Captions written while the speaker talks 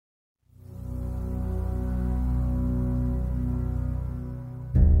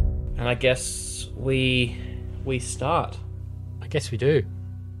And I guess we start. I guess we do.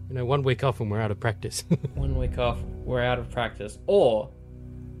 1 week off and we're out of practice. 1 week off, we're out of practice. Or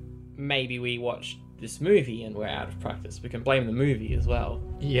maybe we watched this movie and we're out of practice. We can blame the movie as well.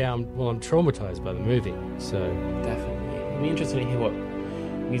 Yeah, I'm traumatized by the movie, so... Definitely. I'd be interested to hear what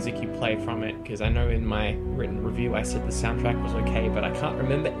music you play from it, because I know in my written review I said the soundtrack was okay, but I can't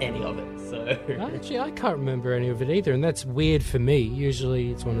remember any of it, so... Actually, I can't remember any of it either, and that's weird for me. Usually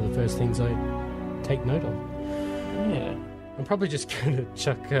it's one of the first things I take note of. Yeah. I'm probably just going to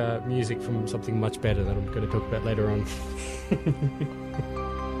chuck music from something much better that I'm going to talk about later on.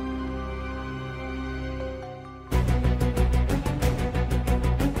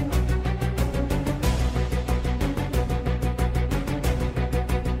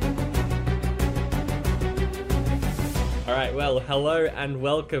 Well, hello and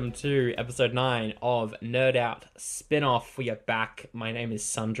welcome to episode 9 of Nerd Out Spin-Off. We are back. My name is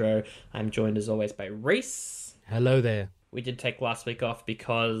Sandro. I'm joined as always by Reese. Hello there. We did take last week off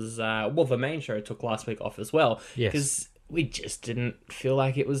because, the main show took last week off as well. Yes. Because we just didn't feel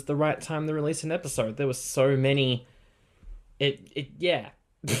like it was the right time to release an episode. There were so many... Yeah.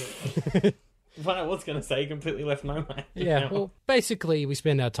 What I was going to say completely left my mind. Yeah, well, basically we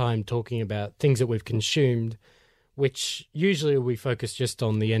spend our time talking about things that we've consumed, which usually we focus just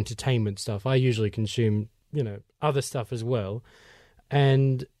on the entertainment stuff. I usually consume, other stuff as well.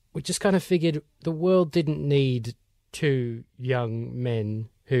 And we just kind of figured the world didn't need two young men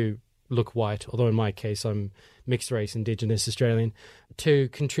who look white, although in my case I'm mixed race, Indigenous Australian, to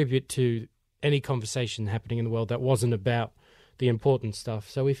contribute to any conversation happening in the world that wasn't about the important stuff.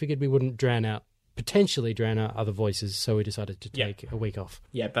 So we figured we wouldn't potentially drown out other voices, so we decided to take a week off.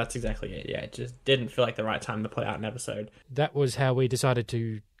 Yeah, that's exactly it. Yeah, it just didn't feel like the right time to put out an episode. That was how we decided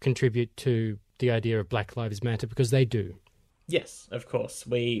to contribute to the idea of Black Lives Matter, because they do. Yes, of course.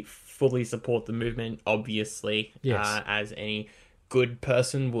 We fully support the movement, obviously, yes. As any good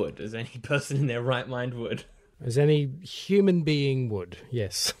person would, as any person in their right mind would. As any human being would,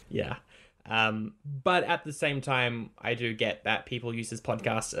 yes. Yeah. But at the same time, I do get that people use this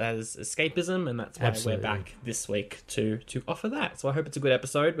podcast as escapism, and that's why Absolutely. We're back this week to offer that. So I hope it's a good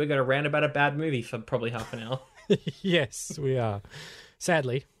episode. We're going to rant about a bad movie for probably half an hour. Yes, we are.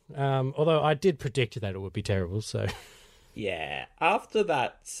 Sadly. Although I did predict that it would be terrible, so... Yeah, after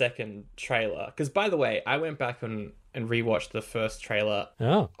that second trailer, because by the way, I went back and rewatched the first trailer.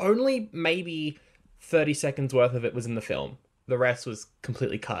 Oh. Only maybe 30 seconds worth of it was in the film. The rest was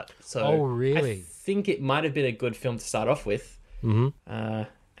completely cut. So oh, really? I think it might have been a good film to start off with. Mm-hmm.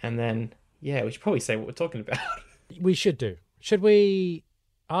 And then, yeah, we should probably say what we're talking about. We should do. Should we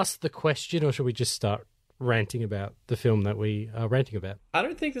ask the question, or should we just start ranting about the film that we are ranting about? I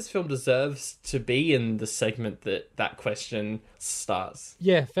don't think this film deserves to be in the segment that question starts.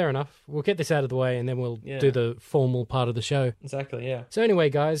 Yeah, fair enough. We'll get this out of the way and then we'll do the formal part of the show. Exactly, yeah. So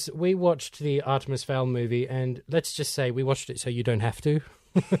anyway, guys, we watched the Artemis Fowl movie, and let's just say we watched it so you don't have to.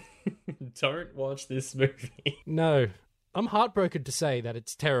 Don't watch this movie. No. I'm heartbroken to say that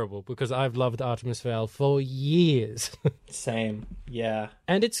it's terrible, because I've loved Artemis Fowl for years. Same, yeah.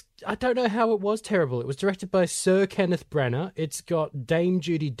 And I don't know how it was terrible. It was directed by Sir Kenneth Branagh. It's got Dame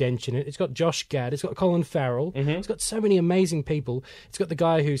Judi Dench in it. It's got Josh Gad. It's got Colin Farrell. Mm-hmm. It's got so many amazing people. It's got the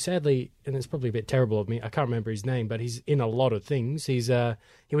guy who sadly, and it's probably a bit terrible of me, I can't remember his name, but he's in a lot of things. He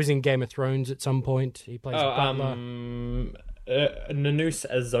was in Game of Thrones at some point. He plays Butler. Nanus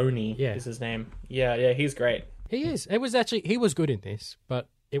Azoni is his name. Yeah, he's great. He is. He was good in this, but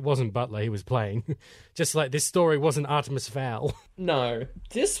it wasn't Butler he was playing. Just like this story wasn't Artemis Fowl. No,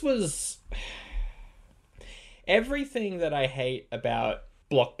 this was everything that I hate about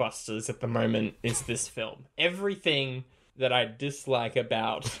blockbusters at the moment is this film. Everything that I dislike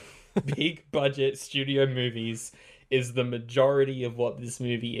about big budget studio movies is the majority of what this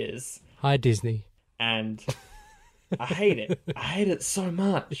movie is. Hi, Disney. And I hate it. I hate it so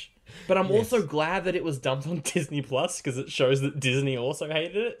much. But I'm also glad that it was dumped on Disney Plus, because it shows that Disney also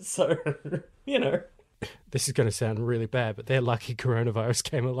hated it. So, This is going to sound really bad, but they're lucky coronavirus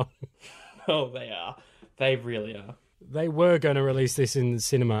came along. Oh, they are. They really are. They were going to release this in the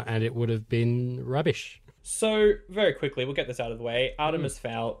cinema, and it would have been rubbish. So, very quickly, we'll get this out of the way. Artemis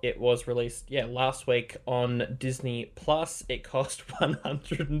Fowl, it was released, last week on Disney Plus. It cost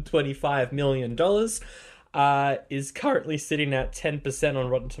 $125 million. Is currently sitting at 10% on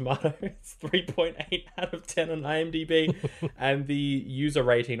Rotten Tomatoes, 3.8 out of 10 on IMDb, and the user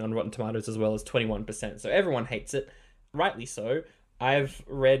rating on Rotten Tomatoes as well is 21%. So everyone hates it, rightly so. I've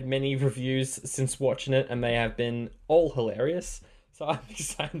read many reviews since watching it, and they have been all hilarious. So I'm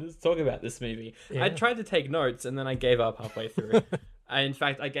excited to talk about this movie. Yeah. I tried to take notes, and then I gave up halfway through. In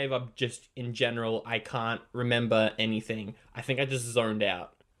fact, I gave up just in general. I can't remember anything. I think I just zoned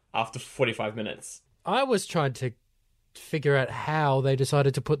out after 45 minutes. I was trying to figure out how they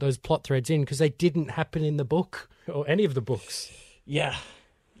decided to put those plot threads in because they didn't happen in the book or any of the books. Yeah.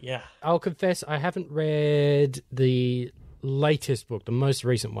 I'll confess I haven't read the latest book, the most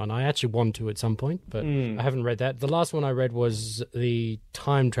recent one. I actually want to at some point, but I haven't read that. The last one I read was the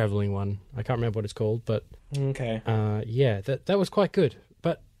time traveling one. I can't remember what it's called, but okay. That was quite good.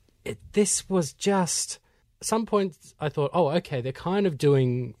 But this was just some points I thought, oh, okay, they're kind of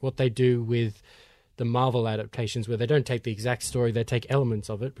doing what they do with the Marvel adaptations, where they don't take the exact story, they take elements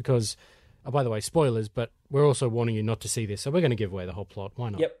of it. Because, oh, by the way, spoilers, but we're also warning you not to see this, so we're going to give away the whole plot. Why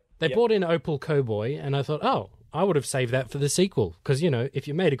not? Yep. They brought in Opal Cowboy, and I thought, oh, I would have saved that for the sequel. Because, if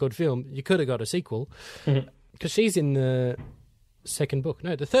you made a good film, you could have got a sequel. Because she's in the second book.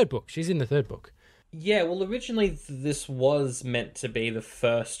 No, the third book. She's in the third book. Yeah, well, originally this was meant to be the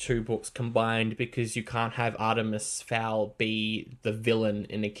first two books combined because you can't have Artemis Fowl be the villain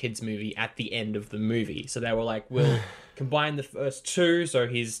in a kid's movie at the end of the movie. So they were like, we'll combine the first two, so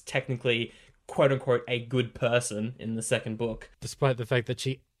he's technically, quote-unquote, a good person in the second book. Despite the fact that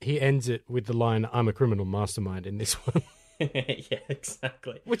he ends it with the line, I'm a criminal mastermind in this one. Yeah,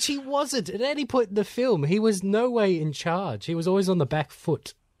 exactly. Which he wasn't. At any point in the film, he was no way in charge. He was always on the back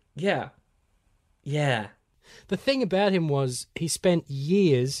foot. Yeah. The thing about him was he spent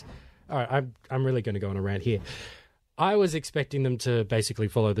years... All right, I'm really going to go on a rant here. I was expecting them to basically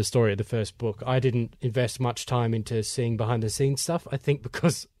follow the story of the first book. I didn't invest much time into seeing behind-the-scenes stuff. I think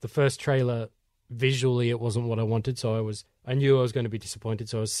because the first trailer, visually, it wasn't what I wanted, so I knew I was going to be disappointed,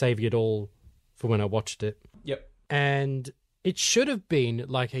 so I was saving it all for when I watched it. Yep. And it should have been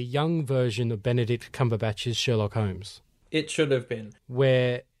like a young version of Benedict Cumberbatch's Sherlock Holmes. It should have been.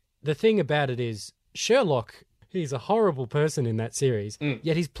 Where the thing about it is, Sherlock, he's a horrible person in that series,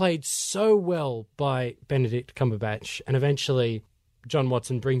 yet he's played so well by Benedict Cumberbatch, and eventually John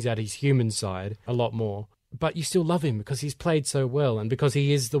Watson brings out his human side a lot more. But you still love him because he's played so well, and because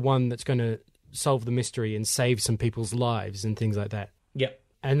he is the one that's going to solve the mystery and save some people's lives and things like that. Yep.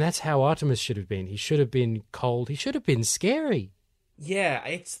 And that's how Artemis should have been. He should have been cold. He should have been scary. Yeah,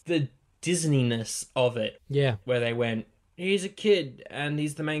 it's the Disney-ness of it. Yeah. Where they went, he's a kid and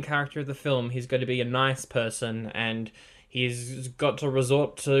he's the main character of the film. He's going to be a nice person and he's got to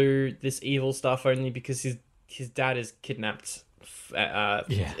resort to this evil stuff only because his dad is kidnapped.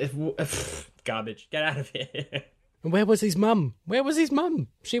 Garbage. Get out of here. And where was his mum?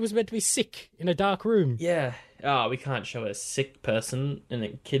 She was meant to be sick in a dark room. Yeah. Oh, we can't show a sick person in a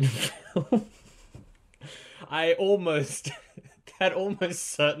kid film. That almost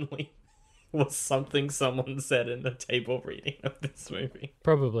certainly was something someone said in the table reading of this movie.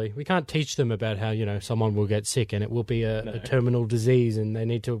 Probably. We can't teach them about how, someone will get sick and it will be a terminal disease and they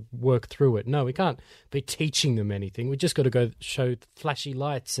need to work through it. No, we can't be teaching them anything. We just got to go show flashy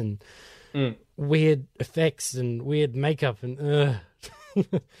lights and weird effects and weird makeup and...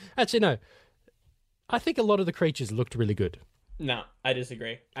 Actually, no. I think a lot of the creatures looked really good. No, I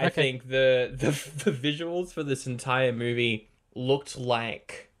disagree. I think the visuals for this entire movie looked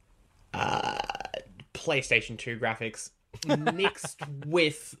like PlayStation 2 graphics mixed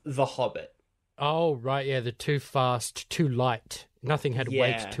with The Hobbit. Oh, right, yeah, the too fast, too light. Nothing had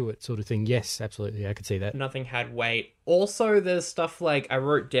weight to it sort of thing. Yes, absolutely, I could see that. Nothing had weight. Also, there's stuff like, I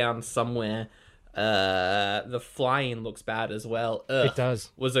wrote down somewhere, the flying looks bad as well. Ugh, it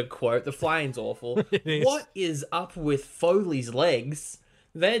does. Was a quote. The flying's awful. It is. What is up with Foley's legs?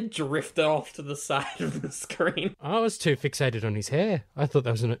 They're drifted off to the side of the screen. I was too fixated on his hair. I thought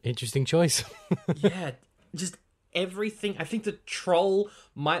that was an interesting choice. Yeah, just everything. I think the troll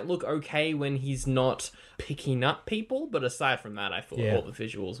might look okay when he's not picking up people, but aside from that, I thought all the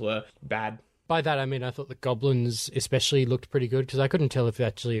visuals were bad. By that, I mean, I thought the goblins especially looked pretty good, because I couldn't tell if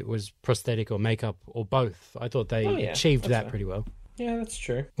actually it was prosthetic or makeup or both. I thought they achieved that pretty well. Yeah, that's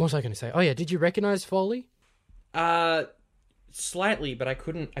true. What was I going to say? Oh, yeah, did you recognize Foley? Slightly, but I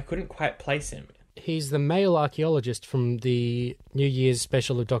couldn't quite place him. He's the male archaeologist from the New Year's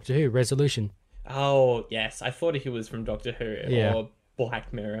special of Doctor Who, Resolution. Oh, yes. I thought he was from Doctor Who or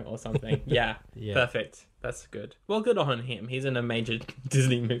Black Mirror or something. Yeah, perfect. That's good. Well, good on him. He's in a major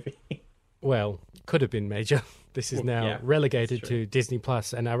Disney movie. Well, could have been major. This is now relegated to Disney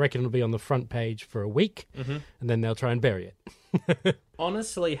Plus, and I reckon it'll be on the front page for a week, and then they'll try and bury it.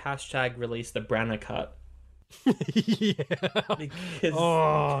 Honestly, # release the Branagh cut. Yeah. Because...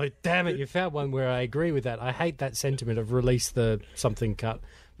 Oh, damn it. You found one where I agree with that. I hate that sentiment of release the something cut,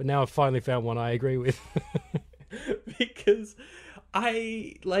 but now I've finally found one I agree with. Because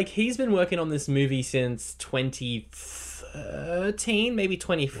he's been working on this movie since 2013. 2013, maybe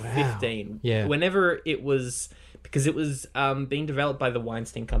 2015. Wow. Yeah. Whenever it was, because it was being developed by the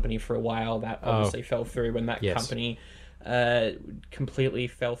Weinstein Company for a while. That obviously fell through when that company completely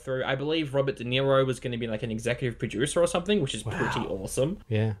fell through. I believe Robert De Niro was going to be like an executive producer or something, which is pretty awesome.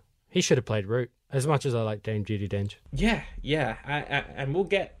 Yeah. He should have played Root, as much as I like Dame Judi Dench. Yeah. And we'll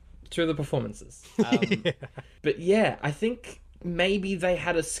get through the performances. But yeah, I think maybe they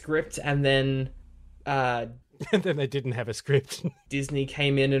had a script and then... and then they didn't have a script. Disney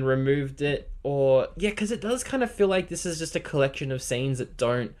came in and removed it, or... Yeah, because it does kind of feel like this is just a collection of scenes that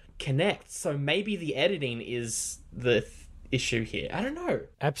don't connect, so maybe the editing is the issue here. I don't know.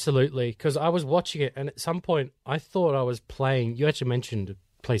 Absolutely, because I was watching it, and at some point I thought I was playing... You actually mentioned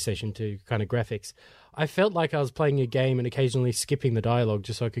PlayStation 2 kind of graphics. I felt like I was playing a game and occasionally skipping the dialogue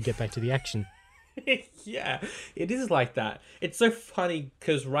just so I could get back to the action. Yeah, it is like that. It's so funny,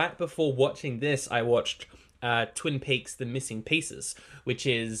 because right before watching this, I watched... Twin Peaks: The Missing Pieces, which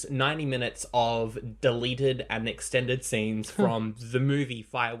is 90 minutes of deleted and extended scenes from the movie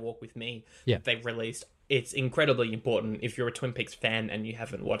Fire Walk with Me that they've released. It's incredibly important. If you're a Twin Peaks fan and you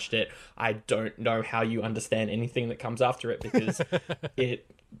haven't watched it, I don't know how you understand anything that comes after it, because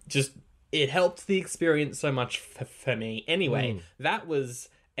it helped the experience so much for me. Anyway, that was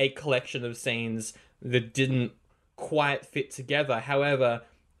a collection of scenes that didn't quite fit together. However,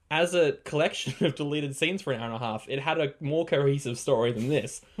 as a collection of deleted scenes for an hour and a half, it had a more cohesive story than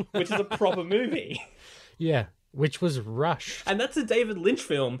this, which is a proper movie. Yeah, which was rushed. And that's a David Lynch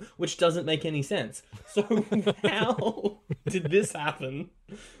film, which doesn't make any sense. So how did this happen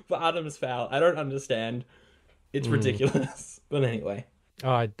for Artemis Fowl? I don't understand. It's ridiculous. But anyway.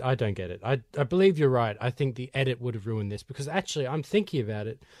 Oh, I don't get it. I believe you're right. I think the edit would have ruined this, because actually, I'm thinking about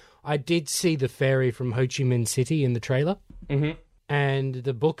it. I did see the ferry from Ho Chi Minh City in the trailer. Mm-hmm. And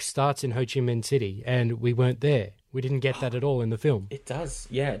the book starts in Ho Chi Minh City, and we weren't there. We didn't get that at all in the film. It does.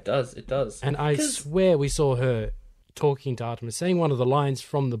 Yeah, it does. It does. And I swear we saw her talking to Artemis, saying one of the lines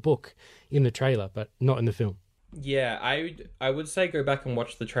from the book in the trailer, but not in the film. Yeah, I would say go back and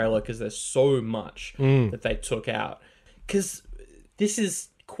watch the trailer, because there's so much that they took out. Because this is,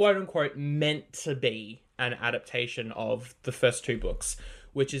 quote-unquote, meant to be an adaptation of the first two books,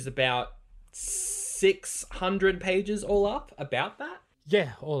 which is about 600 pages all up, about that.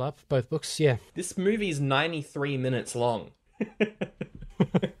 Yeah, all up, both books, yeah. This movie is 93 minutes long.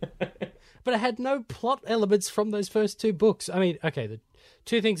 But it had no plot elements from those first two books. I mean, okay, the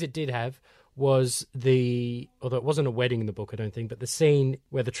two things it did have was although it wasn't a wedding in the book, I don't think, but the scene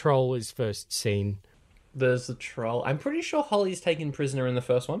where the troll is first seen. There's the troll. I'm pretty sure Holly's taken prisoner in the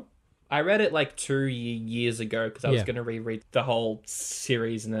first one. I read it like 2 years ago, because I was going to reread the whole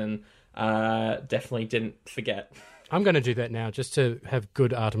series, and then definitely didn't forget. I'm going to do that now, just to have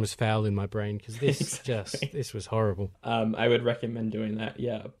good Artemis Fowl in my brain, because this this was horrible. I would recommend doing that,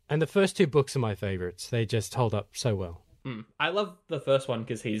 yeah. And the first two books are my favourites. They just hold up so well. I love the first one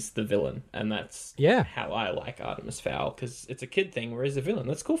because he's the villain, and that's how I like Artemis Fowl, because it's a kid thing where he's a villain.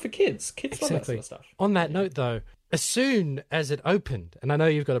 That's cool for kids. Kids love that sort of stuff. On that note, though, as soon as it opened, and I know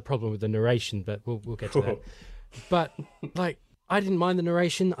you've got a problem with the narration, but we'll get to that. But, like, I didn't mind the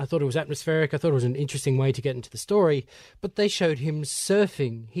narration. I thought it was atmospheric. I thought it was an interesting way to get into the story. But they showed him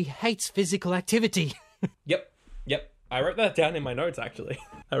surfing. He hates physical activity. Yep. I wrote that down in my notes, actually.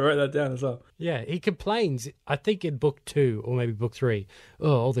 I wrote that down as well. Yeah, he complains, I think in book 2 or maybe book 3,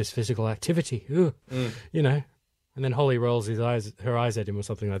 all this physical activity, you know. And then Holly rolls her eyes at him or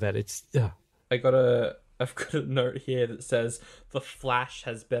something like that. It's, I've got a note here that says, The Flash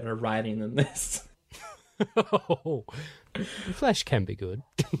has better writing than this. Oh, The Flash can be good.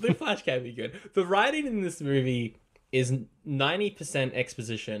 The Flash can be good. The writing in this movie is 90%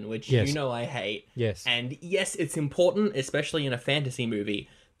 exposition, which you know I hate. Yes. And yes, it's important, especially in a fantasy movie,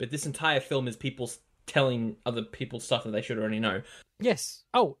 but this entire film is people telling other people stuff that they should already know. Yes.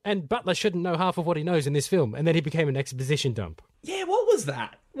 Oh, and Butler shouldn't know half of what he knows in this film, and then he became an exposition dump. Yeah, what was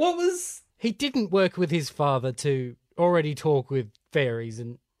that? He didn't work with his father to already talk with fairies,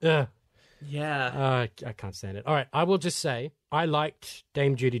 and... Yeah. I can't stand it. All right, I will just say, I liked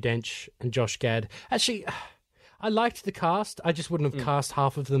Dame Judi Dench and Josh Gad. Actually, I liked the cast. I just wouldn't have cast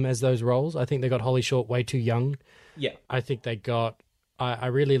half of them as those roles. I think they got Holly Short way too young. Yeah. I think they got... I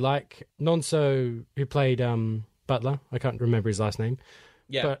really like Nonso, who played Butler. I can't remember his last name.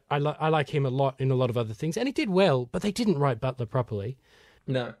 Yeah. But I like him a lot in a lot of other things. And he did well, but they didn't write Butler properly.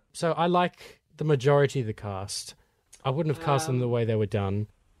 No. So I like the majority of the cast. I wouldn't have cast them the way they were done.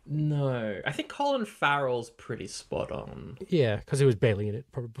 No. I think Colin Farrell's pretty spot on. Yeah, because he was barely in it,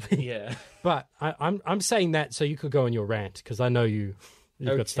 probably. Yeah. But I'm saying that so you could go on your rant, because I know you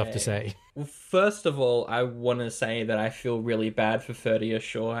you've got stuff to Okay. say. Well, first of all, I want to say that I feel really bad for Ferdia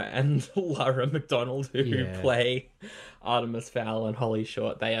Shaw and Lara McDonald, who Yeah. play Artemis Fowl and Holly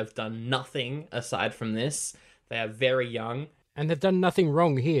Short. They have done nothing aside from this. They are very young. And they've done nothing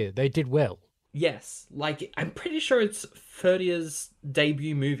wrong here. They did well. Yes, like, I'm pretty sure it's Ferdia's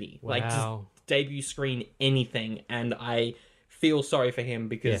debut movie. Like, just Wow. debut screen anything, and I feel sorry for him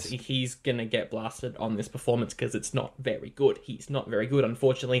because Yes. he's gonna get blasted on this performance because it's not very good. He's not very good,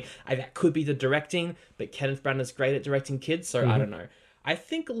 unfortunately. That could be the directing, but Kenneth Branagh's great at directing kids, so I don't know. I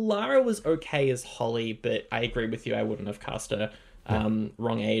think Lara was okay as Holly, but I agree with you. I wouldn't have cast her.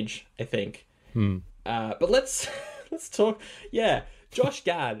 Wrong age, I think. But let's let's talk. Yeah, Josh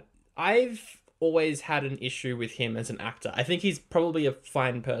Gad. I've always had an issue with him as an actor. I think he's probably a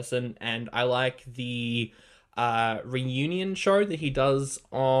fine person, and I like the reunion show that he does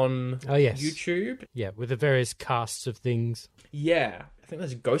on Oh, yes. YouTube. Yeah, with the various casts of things. Yeah, I think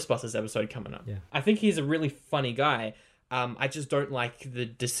there's a Ghostbusters episode coming up. Yeah. I think he's a really funny guy. I just don't like the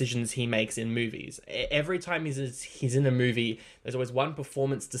decisions he makes in movies. Every time he's in a movie, there's always one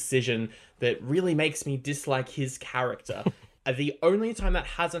performance decision that really makes me dislike his character. The only time that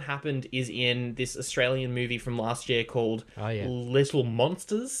hasn't happened is in this Australian movie from last year called Oh, yeah. Little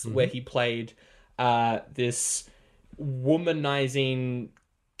Monsters, where he played this womanizing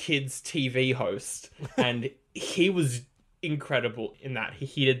kids TV host, and he was incredible in that.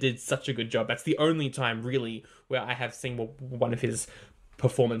 He did such a good job. That's the only time really where I have seen one of his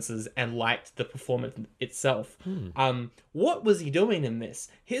performances and liked the performance itself. What was he doing in this?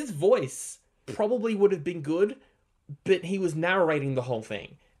 His voice probably would have been good, but he was narrating the whole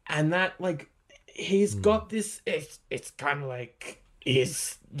thing, and that, like, he's got this, it's kind of like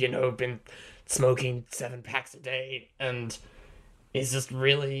he's, been smoking 7 packs a day and is just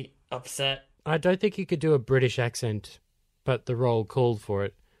really upset. I don't think he could do a British accent, but the role called for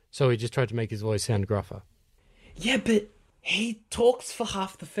it, so he just tried to make his voice sound gruffer. Yeah, but he talks for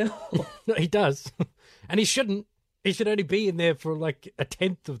half the film. No, he does. And he shouldn't. He should only be in there for like a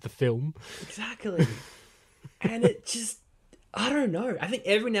tenth of the film. Exactly. And it just, I don't know. I think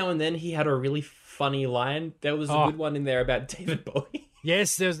every now and then he had a really funny line. There was a good one in there about David Bowie.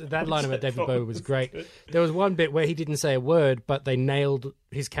 Yes, there's that line about I David thought Bowie was was great. good. There was one bit where he didn't say a word, but they nailed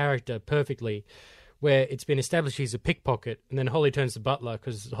his character perfectly, where it's been established he's a pickpocket, and then Holly turns to Butler,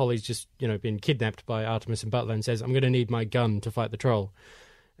 because Holly's just, been kidnapped by Artemis and Butler, and says, I'm going to need my gun to fight the troll.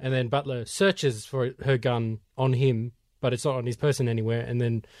 And then Butler searches for her gun on him, but it's not on his person anywhere, and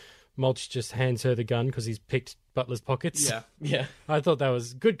then Mulch just hands her the gun because he's picked Butler's pockets. Yeah. I thought that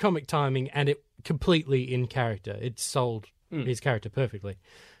was good comic timing, and it completely in character. It sold his character perfectly.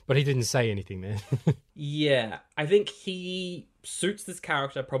 But he didn't say anything there. Yeah. I think he suits this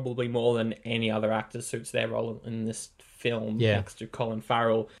character probably more than any other actor suits their role in this film, next to Colin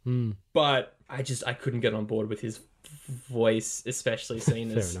Farrell. But I couldn't get on board with his voice, especially seeing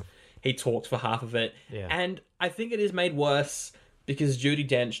as enough. he talked for half of it. Yeah. And I think it is made worse because Judi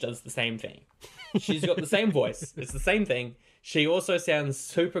Dench does the same thing. She's got the same voice. It's the same thing. She also sounds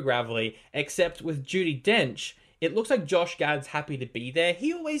super gravelly, except with Judi Dench, it looks like Josh Gad's happy to be there.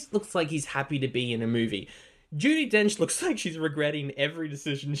 He always looks like he's happy to be in a movie. Judi Dench looks like she's regretting every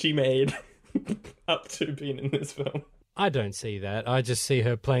decision she made up to being in this film. I don't see that. I just see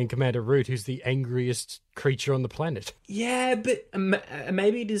her playing Commander Root, who's the angriest creature on the planet. Yeah, but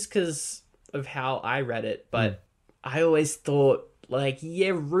maybe it is because of how I read it, but I always thought, like,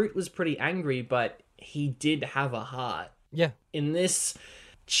 yeah, Root was pretty angry, but he did have a heart. Yeah. In this,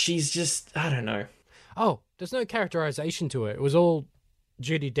 she's just, I don't know. Oh, there's no characterization to it. It was all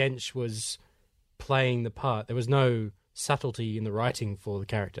Judi Dench was playing the part. There was no subtlety in the writing for the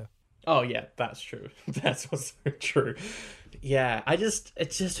character. Oh, yeah, that's true. That's also true. Yeah,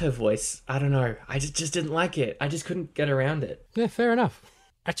 it's just her voice. I don't know. I just didn't like it. I just couldn't get around it. Yeah, fair enough.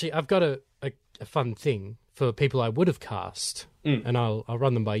 Actually, I've got a fun thing for people I would have cast, and I'll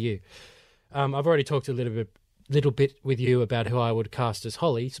run them by you. I've already talked a little bit with you about who I would cast as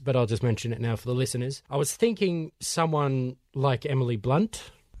Holly, but I'll just mention it now for the listeners. I was thinking someone like Emily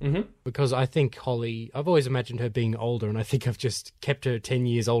Blunt, because I think Holly, I've always imagined her being older, and I think I've just kept her 10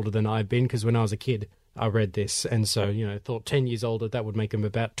 years older than I've been, because when I was a kid, I read this, and so, thought 10 years older, that would make them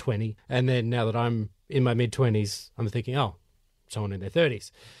about 20. And then now that I'm in my mid-20s, I'm thinking, oh, someone in their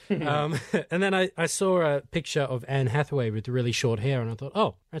 30s. And then I saw a picture of Anne Hathaway with really short hair, and I thought,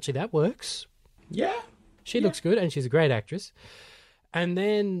 oh, actually, that works. Yeah. She looks good, and she's a great actress. And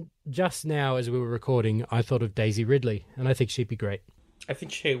then just now, as we were recording, I thought of Daisy Ridley, and I think she'd be great. I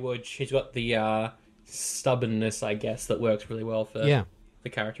think she would. She's got the stubbornness, I guess, that works really well for the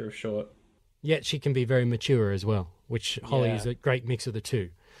character of Short. Yet she can be very mature as well, which Holly Yeah. is a great mix of the two.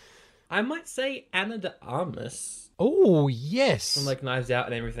 I might say Anna de Armas Oh, yes. from like Knives Out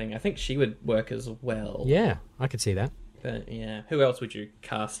and everything. I think she would work as well. Yeah, I could see that. But yeah, who else would you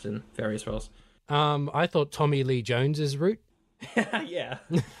cast in various roles? I thought Tommy Lee Jones is Root. Yeah,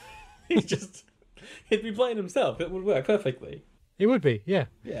 he'd be playing himself. It would work perfectly. It would be, yeah.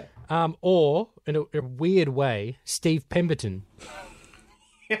 Yeah. Or, in a weird way, Steve Pemberton.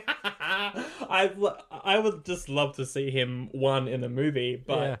 I would just love to see him one in a movie,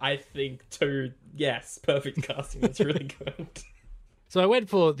 but Yeah. I think two, yes, perfect casting. That's really good. So I went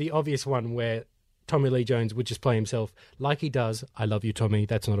for the obvious one where Tommy Lee Jones would just play himself like he does. I love you, Tommy.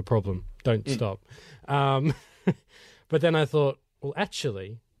 That's not a problem. Don't stop. But then I thought, well,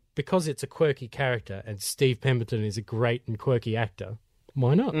 actually, because it's a quirky character and Steve Pemberton is a great and quirky actor,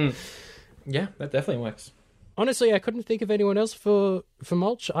 why not? Yeah, that definitely works. Honestly, I couldn't think of anyone else for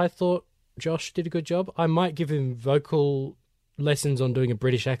Mulch. I thought Josh did a good job. I might give him vocal lessons on doing a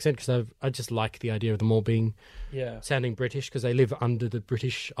British accent because I just like the idea of them all being sounding British because they live under the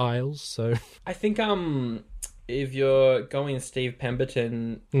British Isles. So I think if you're going Steve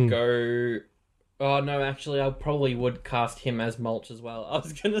Pemberton, go. Oh no, actually, I probably would cast him as Mulch as well. I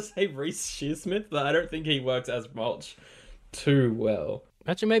was gonna say Reese Shearsmith, but I don't think he works as Mulch too well.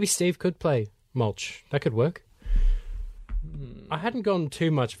 actually, maybe Steve could play Mulch. That could work. I hadn't gone too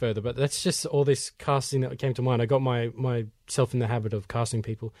much further, but that's just all this casting that came to mind. I got myself in the habit of casting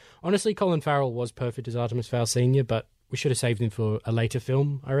people. Honestly, Colin Farrell was perfect as Artemis Fowl Sr., but we should have saved him for a later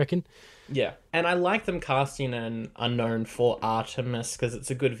film, I reckon. Yeah, and I like them casting an unknown for Artemis because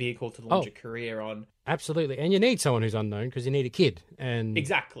it's a good vehicle to launch a career on. Absolutely. And you need someone who's unknown because you need a kid. And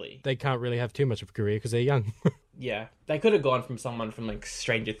Exactly. they can't really have too much of a career because they're young. Yeah, they could have gone from someone from like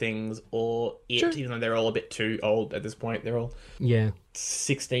Stranger Things or It, Sure. even though they're all a bit too old at this point. They're all Yeah.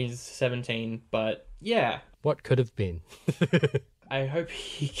 16, 17, but yeah. What could have been? I hope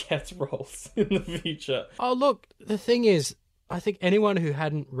he gets roles in the future. Oh, look, the thing is, I think anyone who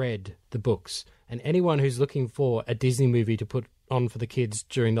hadn't read the books and anyone who's looking for a Disney movie to put on for the kids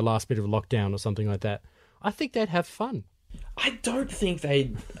during the last bit of lockdown or something like that, I think they'd have fun. I don't think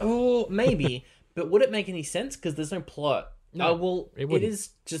they. Oh, maybe. But would it make any sense? Because there's no plot. No, Well, it it wouldn't.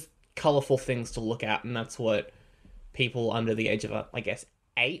 is just colourful things to look at, and that's what people under the age of, I guess,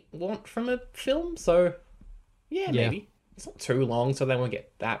 8 want from a film. So, yeah, Yeah. maybe. It's not too long, so they won't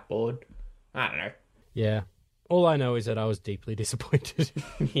get that bored. I don't know. Yeah. All I know is that I was deeply disappointed.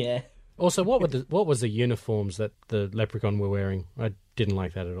 Yeah. Also, what was the uniforms that the Leprechaun were wearing? I didn't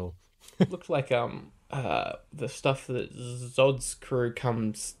like that at all. Looked like the stuff that Zod's crew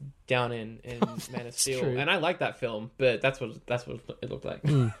comes down in Man of Steel. true. And I like that film, but that's what it looked like.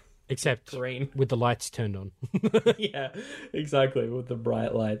 Except Green. with the lights turned on. Yeah, exactly, with the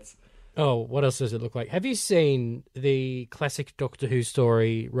bright lights. Oh, what else does it look like? Have you seen the classic Doctor Who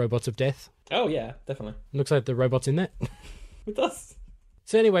story, Robots of Death? Oh yeah, definitely. Looks like the robot's in that. It does.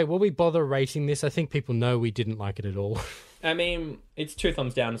 So anyway, will we bother rating this? I think people know we didn't like it at all. I mean, it's 2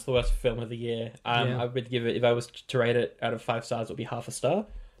 thumbs down. It's the worst film of the year. Yeah. I would give it, if I was to rate it out of 5 stars, it would be half a star.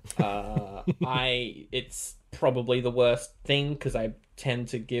 It's probably the worst thing because I tend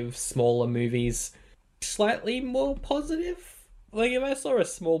to give smaller movies slightly more positive. Like if I saw a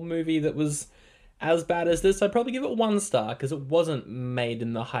small movie that was as bad as this, I'd probably give it 1 star because it wasn't made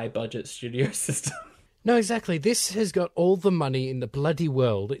in the high budget studio system. No, exactly. This has got all the money in the bloody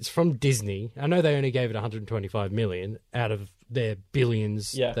world. It's from Disney. I know they only gave it 125 million out of their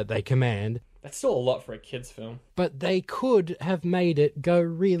billions that they command, That's still a lot for a kids' film. but they could have made it go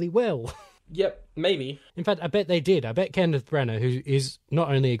really well. Yep, maybe. In fact, I bet they did. I bet Kenneth Branagh, who is not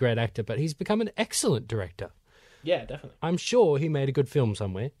only a great actor, but he's become an excellent director. Yeah, definitely. I'm sure he made a good film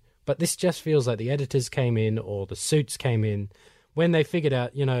somewhere, but this just feels like the editors came in or the suits came in when they figured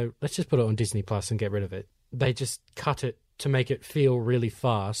out, let's just put it on Disney Plus and get rid of it. They just cut it to make it feel really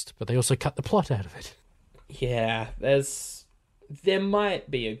fast, but they also cut the plot out of it. Yeah, there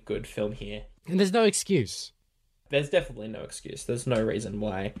might be a good film here. And there's no excuse. There's definitely no excuse. There's no reason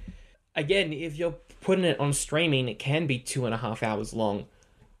why. Again, if you're putting it on streaming, it can be 2.5 hours long.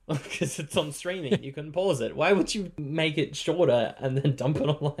 Because it's on streaming, you can pause it. Why would you make it shorter and then dump it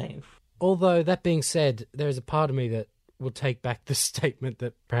online? Although, that being said, there is a part of me that will take back the statement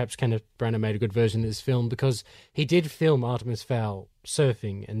that perhaps Kenneth Branagh made a good version of this film because he did film Artemis Fowl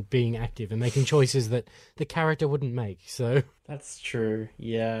surfing and being active and making choices that the character wouldn't make. So That's true.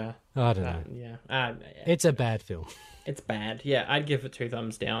 Yeah. I don't know. Yeah. It's a bad film. It's bad. Yeah, I'd give it 2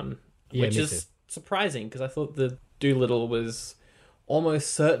 thumbs down, Yeah, which me is too. surprising because I thought the Doolittle was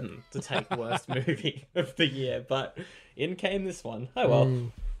almost certain to take worst movie of the year, but in came this one. Oh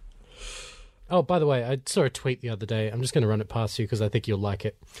well. Oh, by the way, I saw a tweet the other day. I'm just going to run it past you because I think you'll like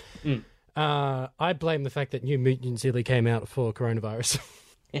it. I blame the fact that New Mutants really came out for coronavirus.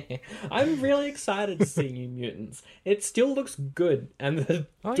 I'm really excited to see New Mutants. It still looks good, and the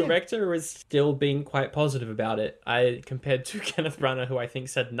director is still being quite positive about it. Compared to Kenneth Branagh, who I think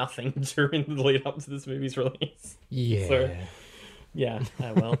said nothing during the lead up to this movie's release. Yeah. So, yeah.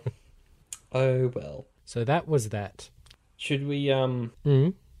 Oh well. Oh well. So that was that. Should we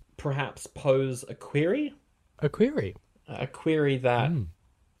perhaps pose a query? A query. A query that.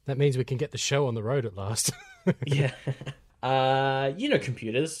 That means we can get the show on the road at last. Yeah. You know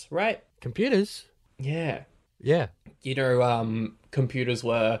computers, right? Computers? Yeah. Yeah. You know, computers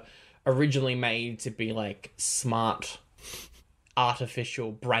were originally made to be like smart,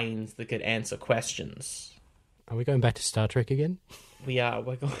 artificial brains that could answer questions. Are we going back to Star Trek again? We are.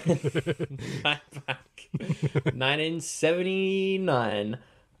 We're going back. 1979.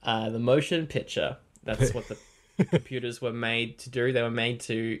 The motion picture. That's what the computers were made to do. They were made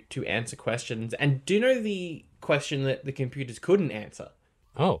to answer questions. And do you know the question that the computers couldn't answer?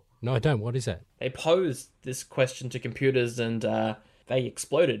 Oh, no, I don't. What is that? They posed this question to computers and they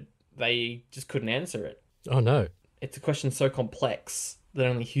exploded. They just couldn't answer it. Oh, no. It's a question so complex that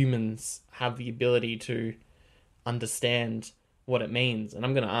only humans have the ability to understand what it means. And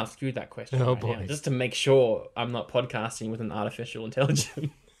I'm going to ask you that question now, just to make sure I'm not podcasting with an artificial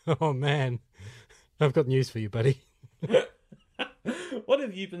intelligence. Oh, man. I've got news for you, buddy. What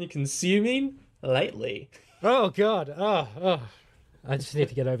have you been consuming lately? Oh, God. Oh. I just need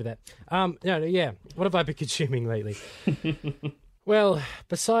to get over that. Yeah. What have I been consuming lately? Well,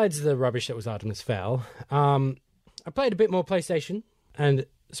 besides the rubbish that was Artemis Fowl, I played a bit more PlayStation, and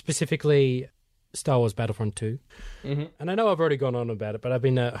specifically Star Wars Battlefront 2. Mm-hmm. And I know I've already gone on about it, but I've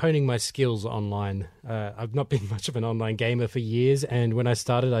been honing my skills online. I've not been much of an online gamer for years, and when I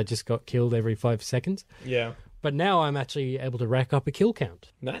started, I just got killed every 5 seconds. Yeah. But now I'm actually able to rack up a kill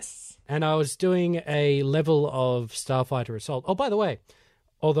count. Nice. And I was doing a level of Starfighter Assault. Oh, by the way,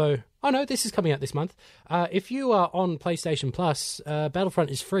 this is coming out this month. If you are on PlayStation Plus, Battlefront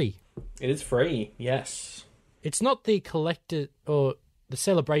is free. It is free, yes. It's not the collected or the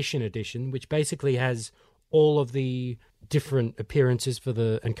Celebration Edition, which basically has all of the different appearances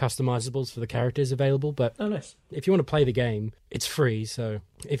and customizables for the characters available. But nice. If you want to play the game, it's free. So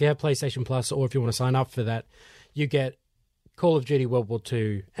if you have PlayStation Plus, or if you want to sign up for that, you get Call of Duty World War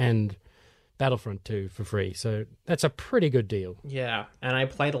II and Battlefront 2 for free. So that's a pretty good deal. Yeah, and I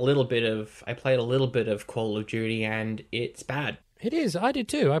played a little bit of Call of Duty, and it's bad. It is. I did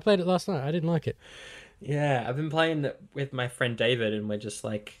too. I played it last night. I didn't like it. Yeah, I've been playing it with my friend David, and we're just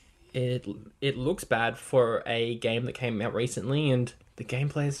like, it looks bad for a game that came out recently, and the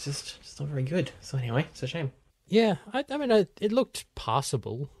gameplay is just not very good. So anyway, it's a shame. Yeah, I mean, it looked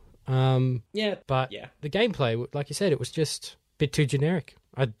passable. Yeah, but yeah. The gameplay, like you said, it was just a bit too generic.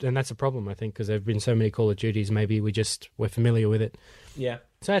 And that's a problem, I think, because there have been so many Call of Duties, maybe we're familiar with it. Yeah.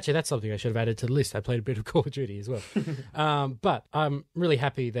 So actually, that's something I should have added to the list. I played a bit of Call of Duty as well. But I'm really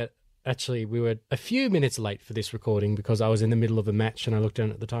happy that actually we were a few minutes late for this recording because I was in the middle of a match and I looked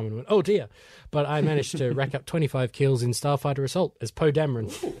down at the time and went, oh dear. But I managed to rack up 25 kills in Starfighter Assault as Poe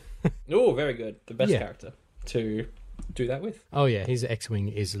Dameron. Oh, very good. The best character to do that with. Oh yeah, his X-Wing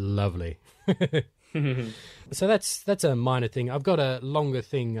is lovely. So that's a minor thing. I've got a longer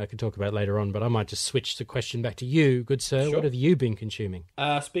thing I could talk about later on, but I might just switch the question back to you, good sir. Sure. What have you been consuming?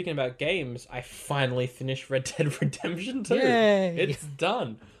 Speaking about games, I finally finished Red Dead Redemption 2. Yay! It's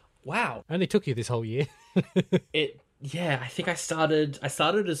done. Wow. Only took you this whole year. I think I started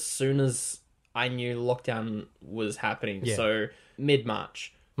as soon as I knew lockdown was happening. Yeah. So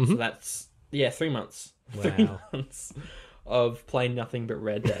mid-March. Mm-hmm. So that's 3 months. Wow. 3 months of playing nothing but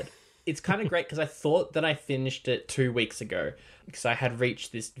Red Dead. It's kind of great because I thought that I finished it 2 weeks ago because I had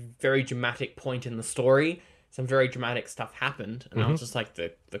reached this very dramatic point in the story. Some very dramatic stuff happened, and I was just like,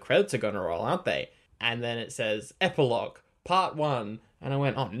 the credits are going to roll, aren't they? And then it says, Epilogue, Part 1. And I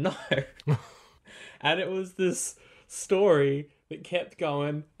went, oh no. And it was this story that kept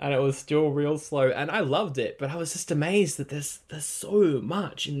going, and it was still real slow. And I loved it, but I was just amazed that there's so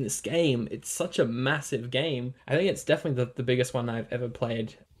much in this game. It's such a massive game. I think it's definitely the biggest one I've ever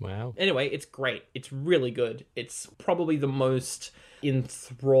played. Wow. Anyway, it's great. It's really good. It's probably the most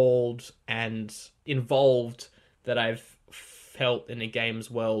enthralled and involved that I've felt in a game's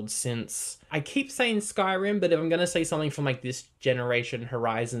world since... I keep saying Skyrim, but if I'm going to say something from like this generation,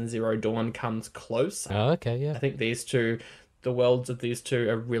 Horizon Zero Dawn comes close. Oh, okay, yeah. I think the worlds of these two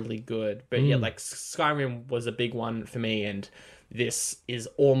are really good. But yeah, like Skyrim was a big one for me, and this is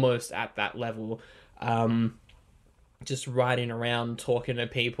almost at that level. just riding around, talking to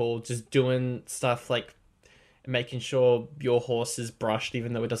people, just doing stuff like making sure your horse is brushed,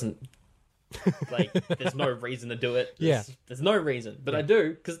 even though it doesn't. Like, there's no reason to do it. There's no reason, but I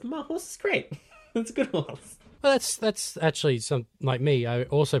do because my horse is great. It's a good horse. Well, that's actually some like me. I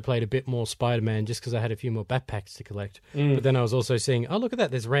also played a bit more Spider-Man just because I had a few more backpacks to collect. But then I was also seeing, oh look at that,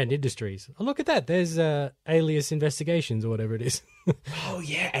 there's Rand Industries. Oh look at that, there's Alias Investigations or whatever it is. Oh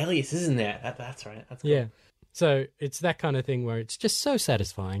yeah, Alias isn't there? That's right. That's cool. Yeah. So it's that kind of thing where it's just so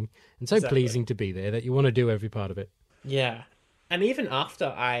satisfying and so pleasing to be there that you want to do every part of it. Yeah, and even after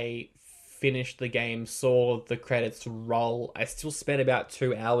I finished the game, saw the credits roll, I still spent about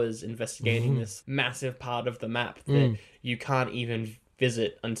 2 hours investigating this massive part of the map that you can't even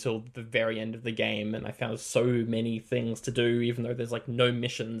visit until the very end of the game, and I found so many things to do, even though there's like no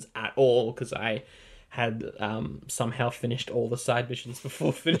missions at all, because I had somehow finished all the side missions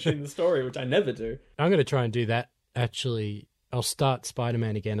before finishing the story, which I never do. I'm going to try and do that, actually. I'll start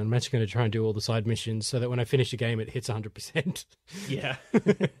Spider-Man again, and I'm actually going to try and do all the side missions so that when I finish the game, it hits 100%. Yeah.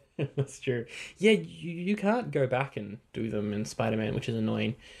 That's true. Yeah, you can't go back and do them in Spider-Man, which is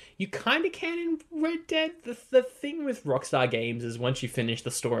annoying. You kind of can in Red Dead. The thing with Rockstar Games is once you finish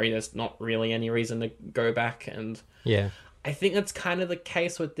the story, there's not really any reason to go back. And yeah, I think that's kind of the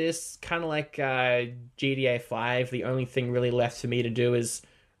case with this. Kind of like GTA 5, the only thing really left for me to do is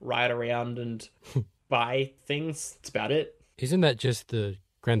ride around and buy things. That's about it. Isn't that just the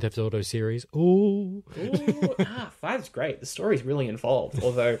Grand Theft Auto series? Ooh. 5's great. The story's really involved.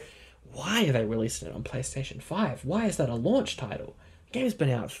 Although, why are they releasing it on PlayStation 5? Why is that a launch title? The game's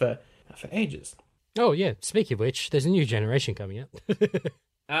been out for ages. Oh, yeah. Speaking of which, there's a new generation coming out.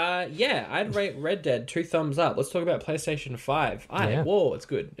 Yeah, I'd rate Red Dead 2 thumbs up. Let's talk about PlayStation 5. Whoa, it's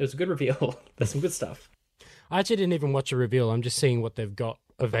good. It was a good reveal. There's some good stuff. I actually didn't even watch a reveal. I'm just seeing what they've got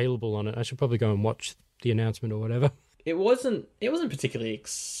available on it. I should probably go and watch the announcement or whatever. It wasn't particularly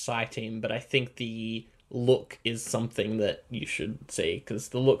exciting, but I think the look is something that you should see, because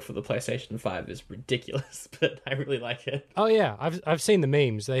the look for the PlayStation 5 is ridiculous, but I really like it. Oh yeah, I've seen the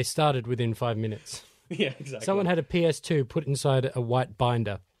memes. They started within 5 minutes. Yeah, exactly. Someone had a PS2 put inside a white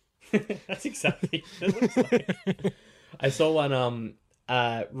binder. That's exactly what it looks like. I saw one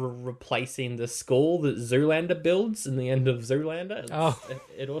replacing the skull that Zoolander builds in the end of Zoolander.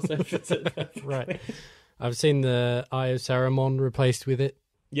 It also fits it perfectly. Right. I've seen the Eye of Saruman replaced with it.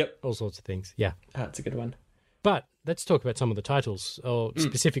 Yep. All sorts of things. Yeah. That's a good one. But let's talk about some of the titles, or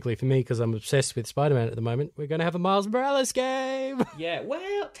specifically for me, because I'm obsessed with Spider-Man at the moment. We're going to have a Miles Morales game. Yeah,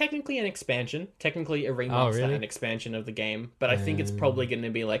 well, technically an expansion. Technically a remaster and expansion of the game. But I think it's probably going to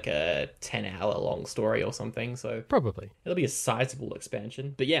be like a 10-hour long story or something. So probably. It'll be a sizable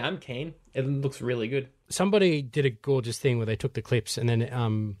expansion. But yeah, I'm keen. It looks really good. Somebody did a gorgeous thing where they took the clips and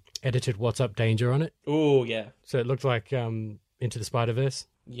then edited What's Up Danger on it. Oh, yeah. So it looked like Into the Spider-Verse.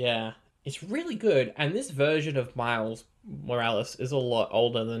 Yeah. It's really good, and this version of Miles Morales is a lot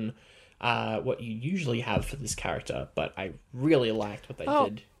older than what you usually have for this character, but I really liked what they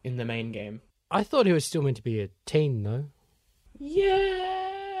did in the main game. I thought he was still meant to be a teen, though.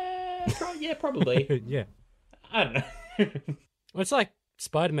 Yeah, probably. Yeah. I don't know. Well, it's like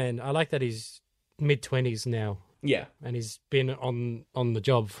Spider-Man. I like that he's mid-20s now. Yeah. And he's been on the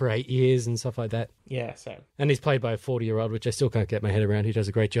job for 8 years and stuff like that. Yeah, same. And he's played by a 40-year-old, which I still can't get my head around. He does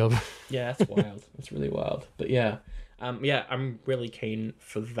a great job. Yeah, that's wild. It's really wild. But yeah. I'm really keen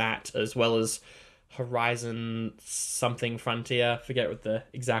for that, as well as Horizon something Frontier. I forget what the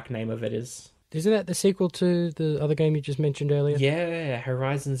exact name of it is. Isn't that the sequel to the other game you just mentioned earlier? Yeah,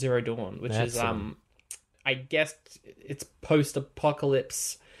 Horizon Zero Dawn, which is, I guess it's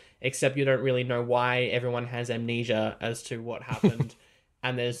post-apocalypse, except you don't really know why. Everyone has amnesia as to what happened.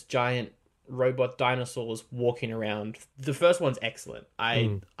 And there's giant robot dinosaurs walking around. The first one's excellent.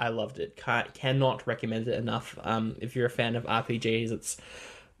 I loved it. Cannot recommend it enough. If you're a fan of RPGs, it's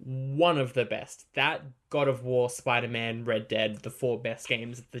one of the best. That, God of War, Spider-Man, Red Dead, the 4 best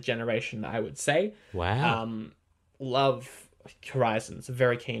games of the generation, I would say. Wow. Love Horizons.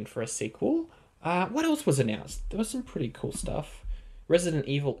 Very keen for a sequel. What else was announced? There was some pretty cool stuff. Resident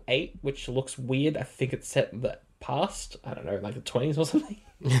Evil 8, which looks weird. I think it's set in the past. I don't know, like the 20s or something.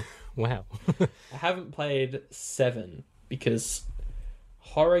 Wow. I haven't played 7 because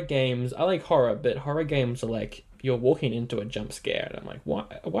horror games... I like horror, but horror games are like, you're walking into a jump scare, and I'm like,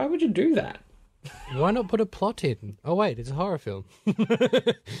 why would you do that? Why not put a plot in? Oh, wait, it's a horror film.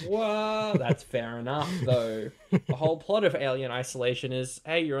 Well, that's fair enough, though. The whole plot of Alien Isolation is,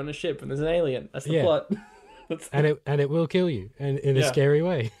 hey, you're on a ship and there's an alien. That's the plot. and it will kill you, and in a scary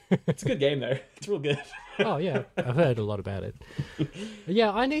way. It's a good game though. It's real good. Oh yeah, I've heard a lot about it.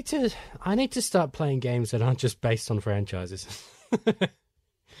 Yeah, I need to start playing games that aren't just based on franchises.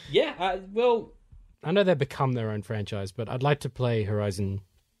 Yeah, well, I know they've become their own franchise, but I'd like to play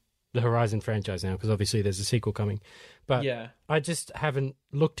the Horizon franchise now, because obviously there's a sequel coming. But yeah. I just haven't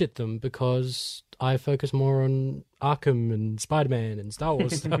looked at them because I focus more on Arkham and Spider-Man and Star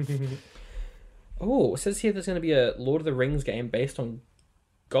Wars stuff. Oh, it says here there's going to be a Lord of the Rings game based on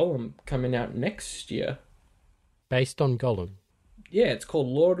Gollum coming out next year. Based on Gollum? Yeah, it's called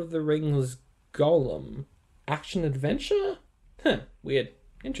Lord of the Rings Gollum. Action adventure? Huh, weird.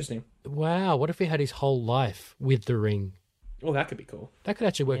 Interesting. Wow, what if he had his whole life with the ring? Oh, that could be cool. That could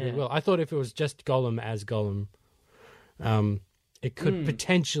actually work really well. I thought if it was just Gollum as Gollum, it could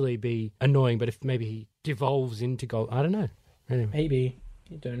potentially be annoying, but if maybe he devolves into Gollum, I don't know. Anyway. Maybe.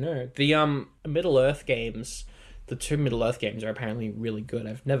 You don't know. The Middle-earth games, the two Middle-earth games are apparently really good.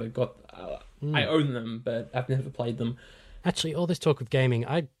 I've never got... I own them, but I've never played them. Actually, all this talk of gaming,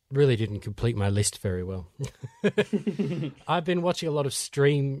 I really didn't complete my list very well. I've been watching a lot of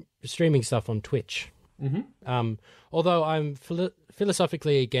streaming stuff on Twitch. Mm-hmm. Although I'm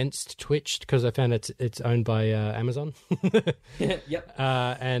philosophically against Twitch because I found it's owned by Amazon. Yep.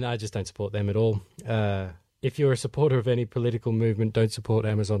 And I just don't support them at all. If you're a supporter of any political movement, don't support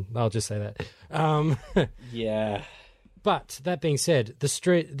Amazon. I'll just say that. Yeah. But that being said, the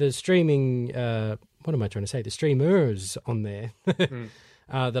streaming, what am I trying to say? The streamers on there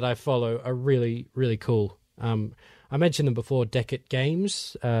that I follow are really, really cool. I mentioned them before, Decade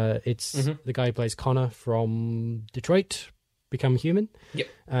Games. It's the guy who plays Connor from Detroit, Become Human. Yep.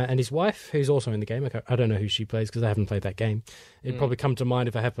 And his wife, who's also in the game. I don't know who she plays because I haven't played that game. It'd probably come to mind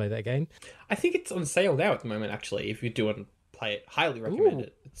if I have played that game. I think it's on sale now at the moment, actually, if you do want to play it. Highly recommend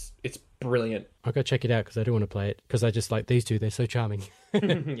it. It's brilliant. I'll go check it out because I do want to play it because I just like these two. They're so charming.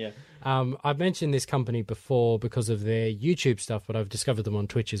 Yeah. I've mentioned this company before because of their YouTube stuff, but I've discovered them on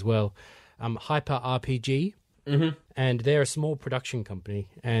Twitch as well. Hyper RPG. And they're a small production company,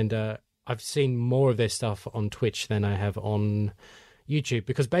 and I've seen more of their stuff on Twitch than I have on YouTube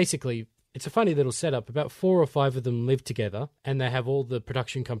because basically it's a funny little setup. About 4 or 5 of them live together, and they have all the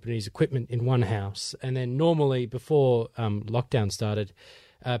production company's equipment in one house. And then normally before lockdown started,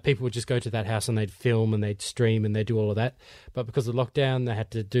 people would just go to that house and they'd film and they'd stream and they'd do all of that. But because of lockdown, they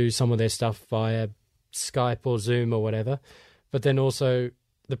had to do some of their stuff via Skype or Zoom or whatever. But then also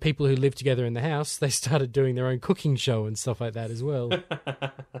the people who lived together in the house, they started doing their own cooking show and stuff like that as well.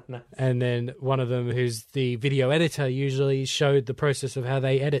 Nice. And then one of them, who's the video editor, usually showed the process of how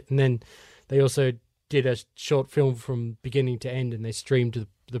they edit. And then they also did a short film from beginning to end, and they streamed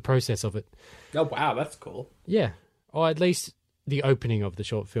the process of it. Oh, wow, that's cool. Yeah. Or at least the opening of the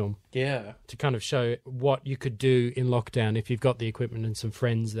short film. Yeah. To kind of show what you could do in lockdown if you've got the equipment and some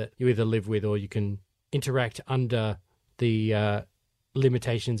friends that you either live with or you can interact under the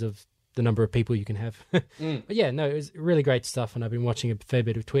limitations of the number of people you can have. But yeah, no, it was really great stuff, and I've been watching a fair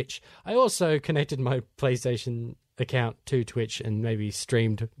bit of Twitch. I also connected my PlayStation account to Twitch and maybe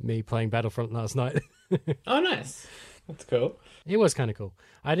streamed me playing Battlefront last night. Oh, nice. That's cool. It was kind of cool.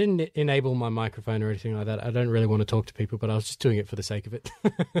 I didn't enable my microphone or anything like that. I don't really want to talk to people, but I was just doing it for the sake of it.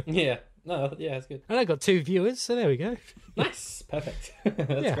 Yeah. No, yeah, that's good. And I got 2 viewers, so there we go. Nice. Perfect.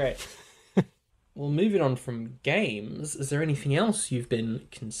 That's great. Well, moving on from games, is there anything else you've been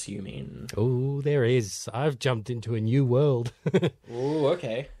consuming? Oh, there is. I've jumped into a new world. Oh,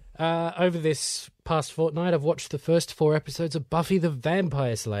 okay. Over this past fortnight, I've watched the first 4 episodes of Buffy the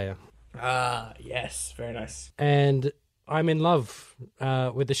Vampire Slayer. Ah, yes. Very nice. And I'm in love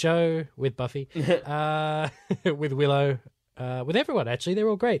with the show, with Buffy, with Willow, with everyone, actually. They're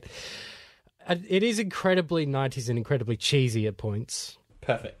all great. It is incredibly 90s and incredibly cheesy at points.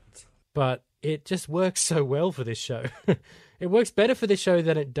 Perfect. But it just works so well for this show. It works better for this show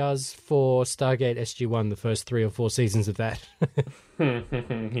than it does for Stargate SG-1, the first 3 or 4 seasons of that.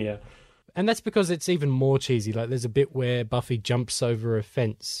 Yeah. And that's because it's even more cheesy. Like, there's a bit where Buffy jumps over a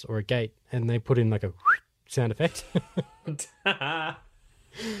fence or a gate, and they put in like a sound effect.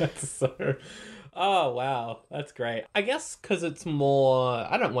 That's so... Oh, wow. That's great. I guess because it's more,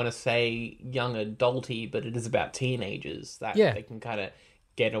 I don't want to say young adulty, but it is about teenagers that they can kind of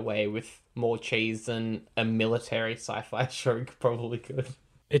get away with more cheese than a military sci-fi show probably could.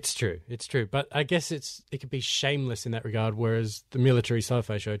 It's true. But I guess it could be shameless in that regard, whereas the military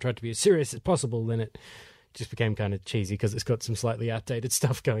sci-fi show tried to be as serious as possible, then it just became kind of cheesy because it's got some slightly outdated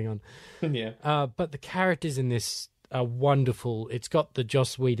stuff going on. Yeah. But the characters in this are wonderful. It's got the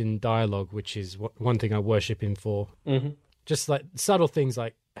Joss Whedon dialogue, which is one thing I worship him for. Mm-hmm. Just like subtle things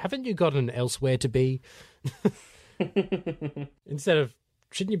like, haven't you got an elsewhere to be? Instead of,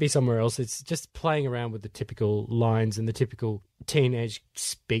 shouldn't you be somewhere else? It's just playing around with the typical lines and the typical teenage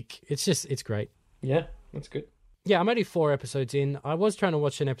speak. It's great. Yeah, that's good. Yeah, I'm only 4 episodes in. I was trying to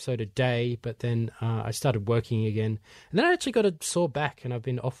watch an episode a day, but then I started working again. And then I actually got a sore back, and I've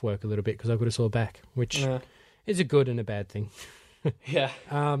been off work a little bit because I've got a sore back, which is a good and a bad thing. Yeah.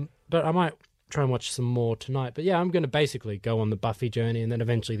 But I might try and watch some more tonight. But yeah, I'm going to basically go on the Buffy journey and then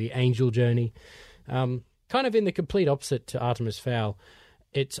eventually the Angel journey. Kind of in the complete opposite to Artemis Fowl.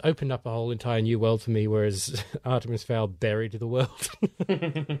 It's opened up a whole entire new world for me, whereas Artemis Fowl buried the world.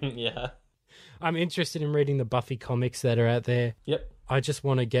 Yeah. I'm interested in reading the Buffy comics that are out there. Yep. I just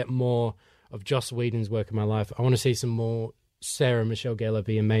want to get more of Joss Whedon's work in my life. I want to see some more Sarah Michelle Gellar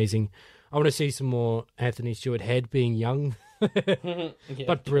be amazing. I want to see some more Anthony Stewart Head being young,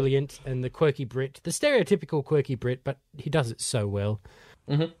 but brilliant, and the quirky Brit, the stereotypical quirky Brit, but he does it so well.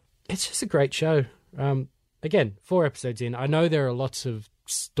 Mm-hmm. It's just a great show. Again, 4 episodes in. I know there are lots of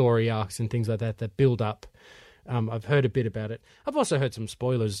story arcs and things like that that build up. I've heard a bit about it. I've also heard some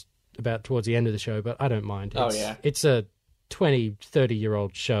spoilers about towards the end of the show, but I don't mind. It's a 20,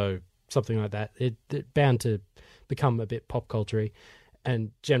 30-year-old show, something like that. It's bound to become a bit pop culture-y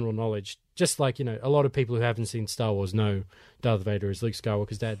and general knowledge. Just like, a lot of people who haven't seen Star Wars know Darth Vader is Luke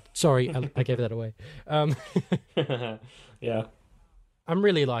Skywalker's dad. Sorry, I gave that away. Yeah. I'm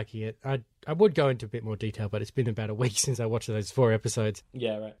really liking it. I would go into a bit more detail, but it's been about a week since I watched those 4 episodes.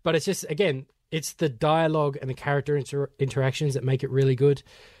 Yeah, right. But it's just, again, it's the dialogue and the character interactions that make it really good.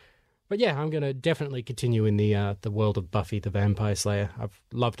 But yeah, I'm going to definitely continue in the world of Buffy the Vampire Slayer. I've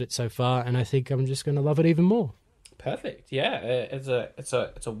loved it so far, and I think I'm just going to love it even more. Perfect. Yeah, it's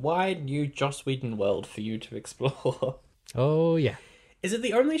a wide new Joss Whedon world for you to explore. Oh yeah. Is it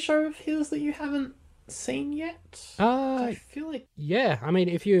the only show of his that you haven't seen yet? I feel like yeah. I mean,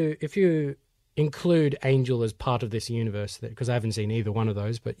 if you include Angel as part of this universe, because I haven't seen either one of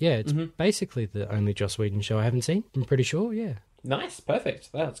those, but yeah, it's basically the only Joss Whedon show I haven't seen. I'm pretty sure. Yeah. Nice.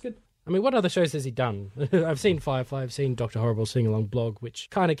 Perfect. That's good. I mean, what other shows has he done? I've seen Firefly, I've seen Dr. Horrible Sing-Along Blog,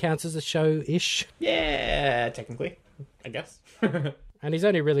 which kind of counts as a show-ish. Yeah, technically, I guess. And he's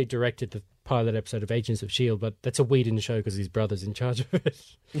only really directed the pilot episode of Agents of S.H.I.E.L.D., but that's a Whedon show because his brother's in charge of it.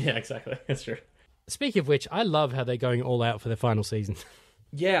 Yeah, exactly. That's true. Speaking of which, I love how they're going all out for their final season.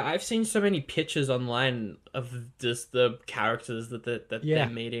 Yeah, I've seen so many pictures online of just the characters that they're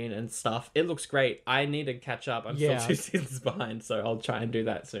meeting and stuff. It looks great. I need to catch up. I'm still 2 seasons behind, so I'll try and do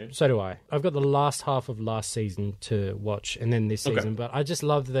that soon. So do I. I've got the last half of last season to watch, and then this season. But I just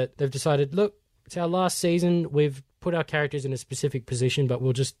love that they've decided, look, it's our last season. We've put our characters in a specific position, but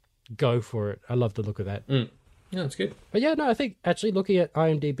we'll just go for it. I love the look of that. Yeah, that's good. But yeah, no, I think actually looking at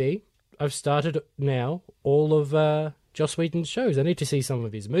IMDb, I've started now all of Joss Whedon's shows. I need to see some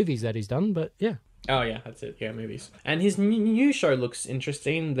of his movies that he's done, but yeah. Oh, yeah, that's it. Yeah, movies. And his new show looks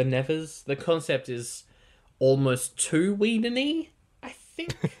interesting, The Nevers. The concept is almost too Whedon-y, I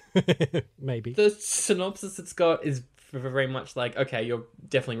think. Maybe. The synopsis it's got is very much like, okay, you're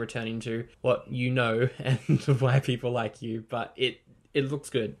definitely returning to what you know and why people like you, but it looks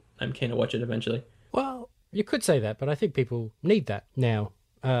good. I'm keen to watch it eventually. Well, you could say that, but I think people need that now.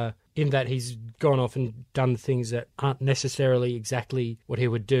 In that he's gone off and done things that aren't necessarily exactly what he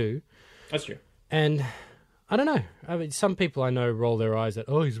would do. That's true. And I don't know. I mean, some people I know roll their eyes at,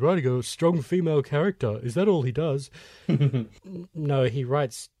 oh, he's writing a strong female character. Is that all he does? No, he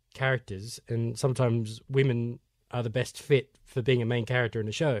writes characters, and sometimes women are the best fit for being a main character in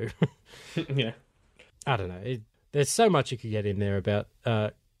a show. Yeah. I don't know. There's so much you could get in there about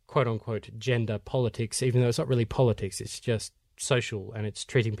quote-unquote gender politics, even though it's not really politics. It's just social, and it's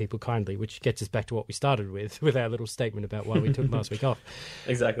treating people kindly, which gets us back to what we started with our little statement about why we took last week off.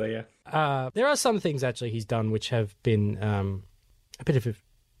 Exactly, yeah. There are some things actually he's done which have been a bit of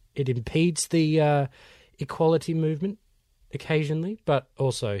it impedes the equality movement occasionally, but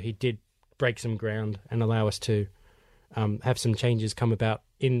also he did break some ground and allow us to have some changes come about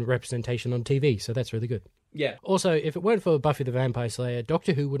in representation on TV, so that's really good. Yeah. Also, if it weren't for Buffy the Vampire Slayer,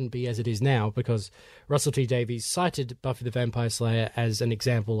 Doctor Who wouldn't be as it is now, because Russell T Davies cited Buffy the Vampire Slayer as an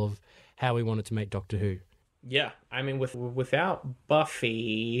example of how he wanted to make Doctor Who. Yeah, I mean, without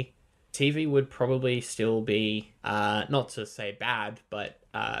Buffy, TV would probably still be, not to say bad, but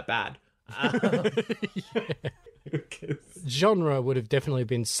bad. Genre would have definitely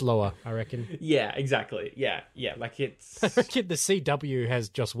been slower, I reckon. Yeah, exactly. Yeah, like it's... I reckon the CW has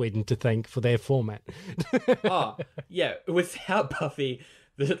Joss Whedon to thank for their format. Oh, yeah, without Buffy,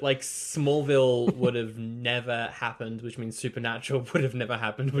 Smallville would have never happened, which means Supernatural would have never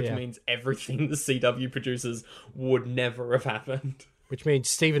happened, which means everything the CW produces would never have happened. which means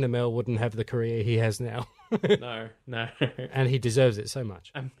Stephen Amell wouldn't have the career he has now. No. And he deserves it so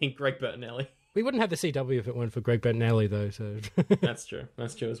much. I mean, Greg Bertinelli. We wouldn't have the CW if it weren't for Greg Bertinelli, though. So That's true.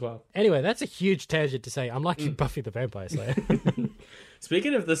 That's true as well. anyway, that's a huge tangent to say I'm liking Buffy the Vampire Slayer.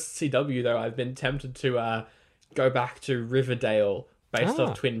 Speaking of the CW, though, I've been tempted to go back to Riverdale based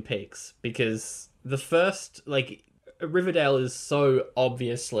off Twin Peaks, because the first, like, Riverdale is so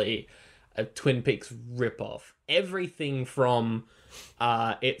obviously a Twin Peaks ripoff. Everything from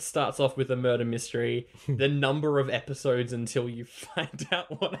it starts off with a murder mystery, the number of episodes until you find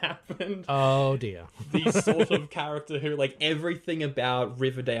out what happened. Oh dear. The sort of character who, like, everything about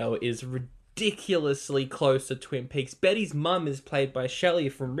Riverdale is ridiculously close to Twin Peaks. Betty's mum is played by Shelley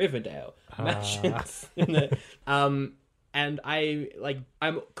from Riverdale. Matches in it. And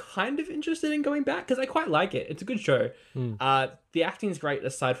I'm kind of interested in going back because I quite like it. It's a good show. The acting's great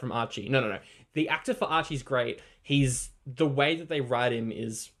aside from Archie. No. The actor for Archie's great. The way that they write him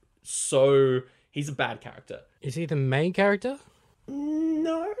is he's a bad character. Is he the main character?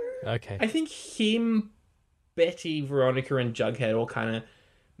 No. Okay. I think him, Betty, Veronica, and Jughead all kind of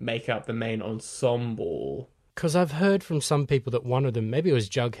make up the main ensemble. Because I've heard from some people that one of them, maybe it was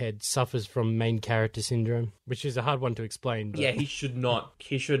Jughead, suffers from main character syndrome, which is a hard one to explain. But... Yeah, he should not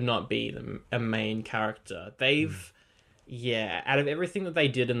be a main character. Out of everything that they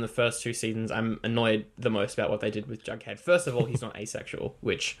did in the first 2 seasons, I'm annoyed the most about what they did with Jughead. First of all, he's not asexual,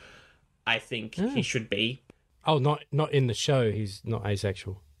 which I think he should be. Oh, not in the show, he's not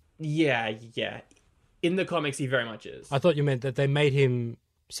asexual. Yeah. In the comics, he very much is. I thought you meant that they made him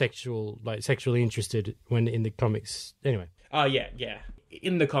sexually interested when in the comics. Anyway. Oh, yeah.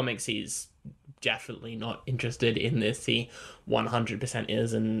 In the comics, he's definitely not interested in this. He 100%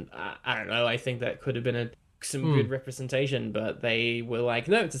 is, and I don't know, I think that could have been some good representation, but they were like,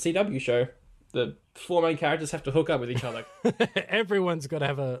 no, it's a CW show. The 4 main characters have to hook up with each other. Everyone's got to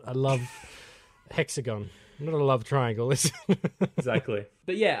have a love hexagon, not a love triangle. Exactly.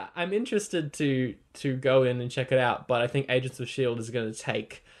 But yeah, I'm interested to go in and check it out, but I think Agents of S.H.I.E.L.D. is going to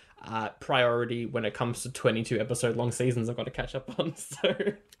take priority when it comes to 22 episode long seasons I've got to catch up on. So.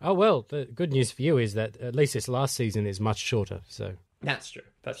 Oh, well, the good news for you is that at least this last season is much shorter. So That's true.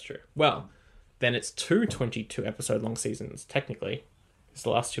 Well, then it's 2 22 episode long seasons, technically. Because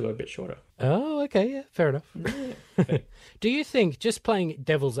the last 2 are a bit shorter. Oh, okay, yeah, fair enough. Do you think, just playing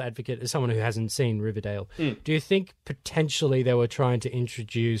devil's advocate as someone who hasn't seen Riverdale, do you think potentially they were trying to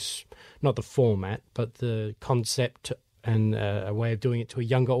introduce, not the format, but the concept and a way of doing it to a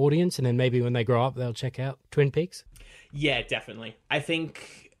younger audience, and then maybe when they grow up they'll check out Twin Peaks? Yeah, definitely. I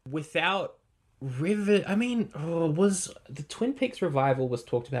think without was the Twin Peaks revival was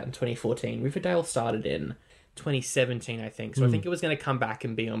talked about in 2014. Riverdale started in 2017, I think. So I think it was going to come back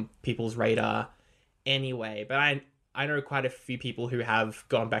and be on people's radar anyway. But I know quite a few people who have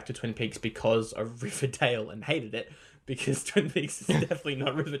gone back to Twin Peaks because of Riverdale and hated it, because Twin Peaks is definitely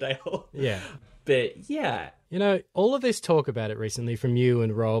not Riverdale. Yeah. But yeah. You know, all of this talk about it recently from you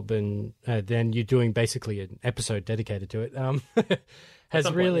and Rob, and then you doing basically an episode dedicated to it,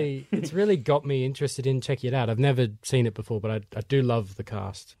 it's really got me interested in checking it out. I've never seen it before, but I do love the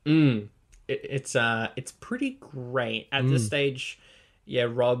cast. It's pretty great at this stage. Yeah,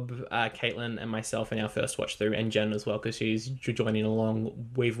 Rob, Caitlin, and myself in our first watch through, and Jen as well, because she's joining along.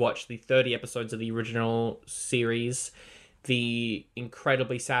 We've watched the 30 episodes of the original series, the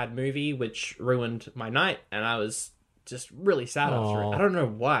incredibly sad movie, which ruined my night, and I was just really sad after it. I don't know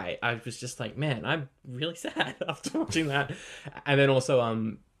why. I was just like, man, I'm really sad after watching that. And then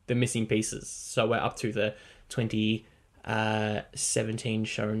also the missing pieces. So we're up to the 2017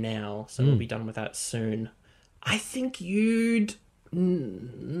 show now, so we'll be done with that soon. I think you'd...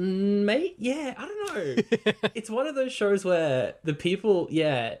 Mate, yeah, I don't know. It's one of those shows where the people,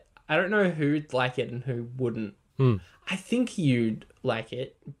 I don't know who'd like it and who wouldn't. I think you'd like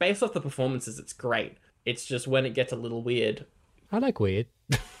it. Based off the performances, it's great. It's just when it gets a little weird. I like weird.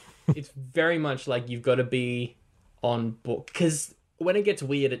 It's very much like you've got to be on board. Because when it gets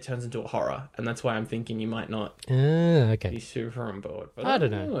weird, it turns into a horror. And that's why I'm thinking you might not be super on board. But I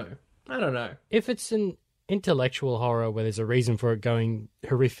don't know. I don't know. If it's an intellectual horror where there's a reason for it going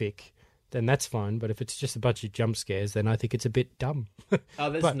horrific, then that's fine. But if it's just a bunch of jump scares, then I think it's a bit dumb. Oh,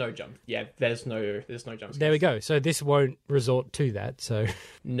 there's no jump. Yeah, there's no jump scares. There we go. So this won't resort to that. So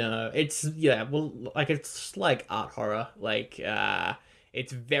no, it's it's like art horror. Like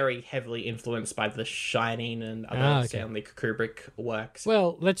it's very heavily influenced by The Shining and other Stanley Kubrick works.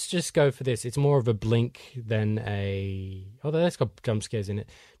 Well, let's just go for this. It's more of a Blink than a... Although that's got jump scares in it.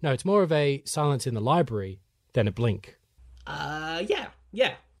 No, it's more of a Silence in the Library than a Blink. Yeah.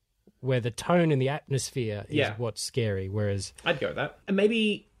 where the tone and the atmosphere is Yeah. what's scary, whereas I'd go with that. And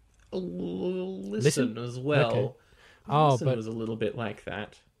maybe listen as well. Okay. Oh, Listen but was a little bit like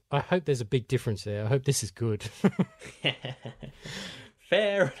that. I hope there's a big difference there. I hope this is good.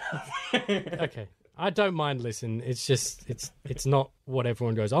 Fair enough. Okay. I don't mind listen. It's just it's not what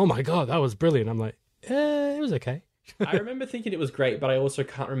everyone goes, "Oh my god, that was brilliant." I'm like, it was okay. I remember thinking it was great, but I also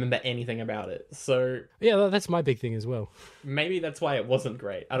can't remember anything about it. So Yeah, that's my big thing as well. maybe that's why it wasn't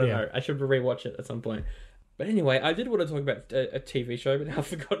great. I don't Yeah. know. I should rewatch it at some point. But anyway, I did want to talk about a TV show, but now I've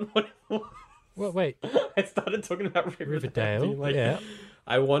forgotten what it was. Well, wait, I started talking about Riverdale. Riverdale. Yeah.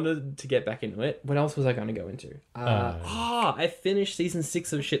 I wanted to get back into it. What else was I going to go into? I finished season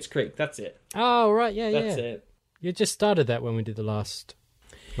 6 of Schitt's Creek. That's it. Oh, right, yeah, That's yeah. it. You just started that when we did the last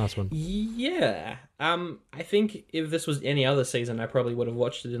one. Yeah. I think if this was any other season, I probably would have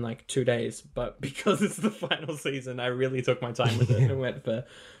watched it in like 2 days. But because it's the final season, I really took my time with it and went for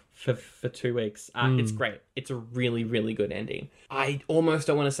 2 weeks. It's great. It's a really, really good ending. I almost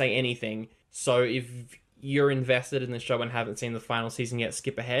don't want to say anything. So if you're invested in the show and haven't seen the final season yet,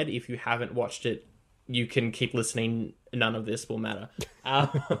 skip ahead. If you haven't watched it, you can keep listening. None of this will matter.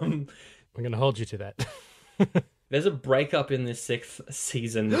 I'm going to hold you to that. There's a breakup in this 6th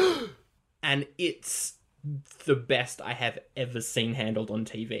season, and it's the best I have ever seen handled on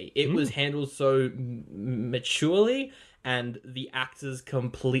TV. It was handled so maturely, and the actors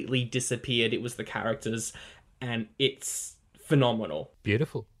completely disappeared. It was the characters, and it's phenomenal.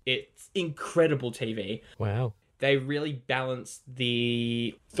 Beautiful. It's incredible TV. Wow. They really balance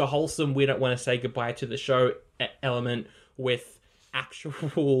the wholesome, we don't want to say goodbye to the show element with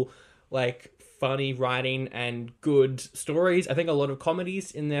actual, like, funny writing and good stories. I think a lot of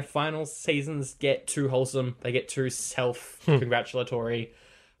comedies in their final seasons get too wholesome. They get too self-congratulatory.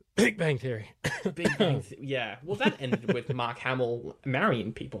 Big Bang Theory. Big Bang yeah. Well, that ended with Mark Hamill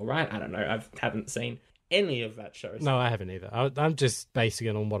marrying people, right? I don't know. I haven't seen any of that show. No, I haven't either. I'm just basing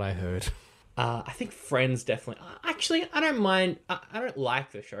it on what I heard. I think Friends definitely... Actually, I don't mind... I don't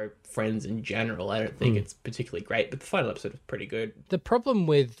like the show Friends in general. I don't think it's particularly great, but the final episode was pretty good. The problem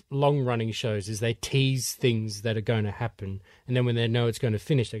with long-running shows is they tease things that are going to happen, and then when they know it's going to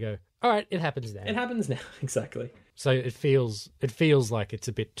finish, they go, all right, it happens now. It happens now, exactly. So it feels like it's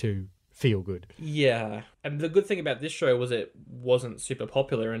a bit too feel-good. Yeah. And the good thing about this show was it wasn't super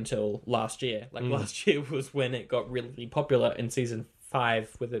popular until last year. Like, last year was when it got really popular in season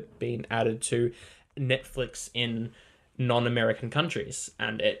 5, with it being added to Netflix in non-American countries,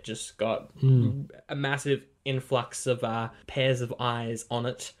 and it just got a massive influx of pairs of eyes on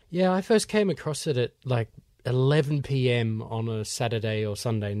it. Yeah, I first came across it at like 11 p.m. on a Saturday or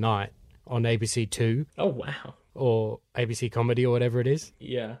Sunday night on ABC2 Oh, wow. or ABC Comedy or whatever it is.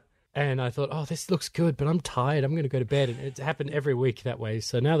 Yeah. And I thought, oh, this looks good, but I'm tired. I'm going to go to bed. And it's happened every week that way.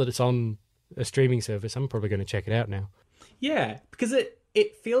 So now that it's on a streaming service, I'm probably going to check it out now. Yeah, because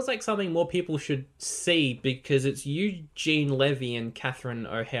it feels like something more people should see, because it's Eugene Levy and Catherine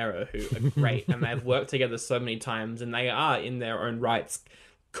O'Hara who are great, and they've worked together so many times, and they are, in their own rights,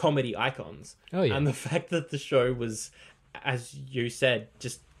 comedy icons. Oh, yeah. And the fact that the show was, as you said,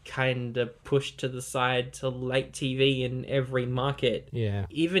 just kind of pushed to the side to late TV in every market. Yeah.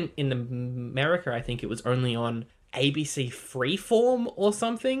 Even in America, I think it was only on ABC Freeform or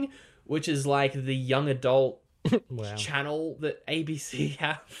something, which is like the young adult Wow. channel that ABC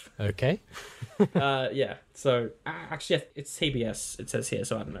have. Okay. Yeah. So actually, it's CBS. It says here,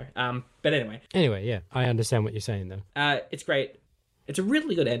 so I don't know. But anyway, Anyway, yeah, I understand what you're saying, though. it's great. It's a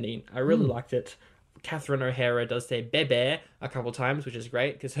really good ending. I really liked it. Catherine O'Hara does say bebe a couple times, which is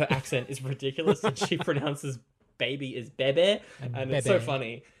great because her accent is ridiculous, and she pronounces baby as bebe, and it's so Bebe.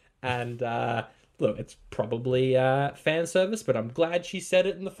 funny. And look, it's probably fan service, but I'm glad she said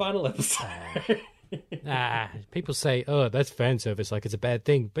it in the final episode. People say, oh, that's fan service, like it's a bad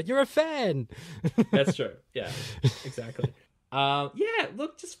thing, but you're a fan. That's true. Yeah, exactly. Yeah,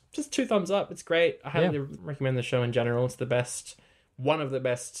 look, just 2 thumbs up. It's great. I highly recommend the show in general. It's the best, one of the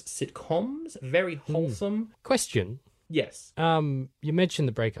best sitcoms. Very wholesome. Question. Yes. You mentioned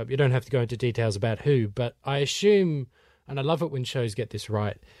the breakup. You don't have to go into details about who, but I assume, and I love it when shows get this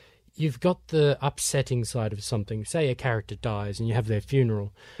right, you've got the upsetting side of something. Say a character dies and you have their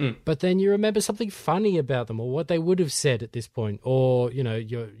funeral, but then you remember something funny about them or what they would have said at this point, or, you know,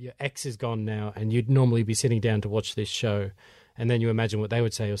 your ex is gone now and you'd normally be sitting down to watch this show, and then you imagine what they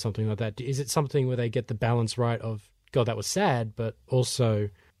would say or something like that. Is it something where they get the balance right of, God, that was sad, but also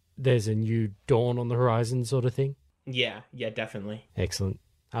there's a new dawn on the horizon sort of thing? Yeah, definitely. Excellent.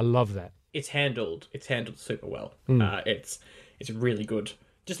 I love that. It's handled super well. It's really good.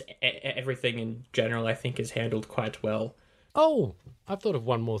 Just everything in general, I think, is handled quite well. Oh, I've thought of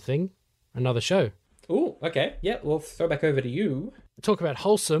one more thing. Another show. Ooh, okay. Yeah, we'll throw back over to you. Talk about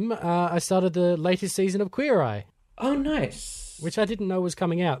wholesome. I started the latest season of Queer Eye, Oh, nice. which I didn't know was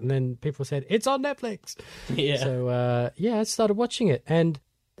coming out, and then people said it's on Netflix. Yeah. So I started watching it, and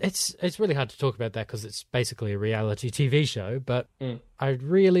it's really hard to talk about that because it's basically a reality TV show. But I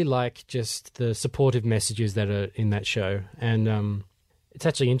really like just the supportive messages that are in that show, and it's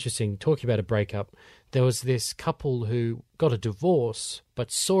actually interesting talking about a breakup. There was this couple who got a divorce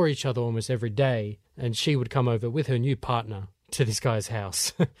but saw each other almost every day, and she would come over with her new partner to this guy's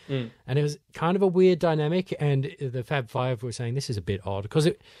house. And it was kind of a weird dynamic, and the Fab Five were saying this is a bit odd because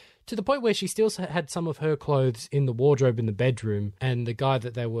it to the point where she still had some of her clothes in the wardrobe in the bedroom, and the guy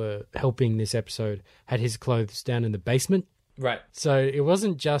that they were helping this episode had his clothes down in the basement. Right. So it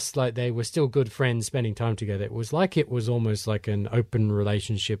wasn't just like they were still good friends spending time together. It was almost like an open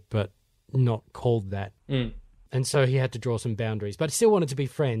relationship, but not called that. And so he had to draw some boundaries, but he still wanted to be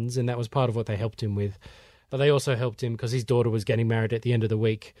friends, and that was part of what they helped him with. But they also helped him because his daughter was getting married at the end of the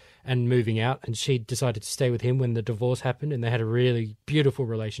week and moving out, and she decided to stay with him when the divorce happened, and they had a really beautiful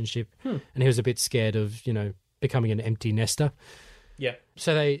relationship. And he was a bit scared of, becoming an empty nester. Yeah.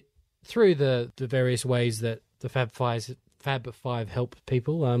 So they, through the various ways that the Fab Five help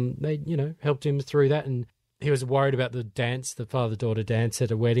people, they, helped him through that. And he was worried about the father-daughter dance at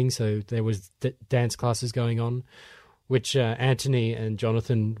a wedding, so there was dance classes going on, which Anthony and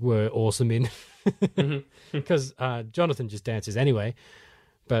Jonathan were awesome in. Because Jonathan just dances anyway,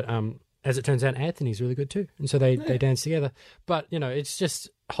 but as it turns out, Anthony's really good too, and so they dance together. But it's just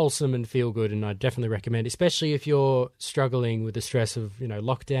wholesome and feel good, and I definitely recommend, especially if you're struggling with the stress of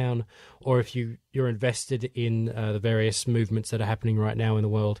lockdown, or if you're invested in the various movements that are happening right now in the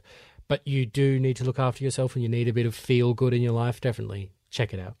world, but you do need to look after yourself and you need a bit of feel good in your life. Definitely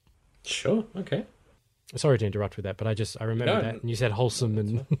check it out. Sure. Okay. Sorry to interrupt with that, but I remember that, and you said wholesome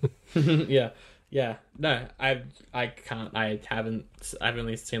and yeah. No, I can't. I've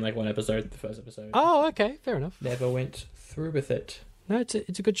only seen like one episode, the first episode. Oh, okay, fair enough. Never went through with it. No, it's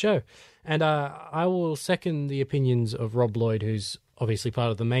a good show, and I will second the opinions of Rob Lloyd, who's obviously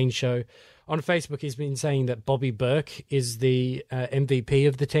part of the main show. On Facebook, he's been saying that Bobby Burke is the MVP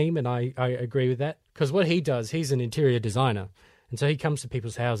of the team, and I agree with that, because what he does, he's an interior designer. And so he comes to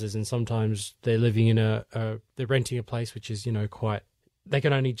people's houses, and sometimes they're living in they're renting a place which is, they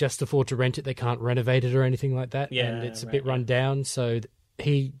can only just afford to rent it. They can't renovate it or anything like that. Yeah, and it's a bit run down. So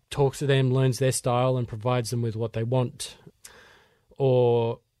he talks to them, learns their style, and provides them with what they want.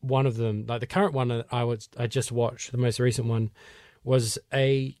 Or one of them, like the current one that I just watched, the most recent one, was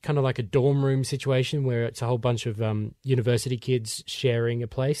a kind of like a dorm room situation where it's a whole bunch of university kids sharing a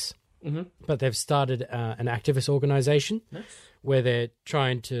place. Mm-hmm. But they've started an activist organization. Nice. Where they're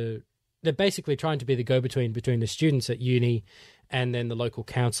basically trying to be the go-between between the students at uni and then the local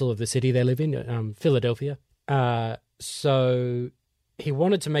council of the city they live in, Philadelphia. So he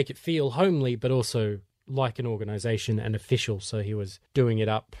wanted to make it feel homely, but also like an organization and official. So he was doing it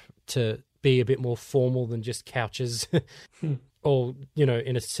up to be a bit more formal than just couches or,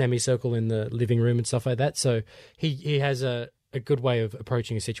 in a semicircle in the living room and stuff like that. So he has a good way of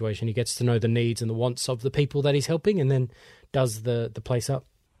approaching a situation. He gets to know the needs and the wants of the people that he's helping, and then does the place up.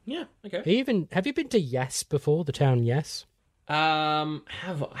 Yeah, okay. Have you been to Yass before, the town Yass? Maybe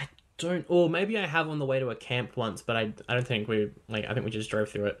I have on the way to a camp once, but I don't think I think we just drove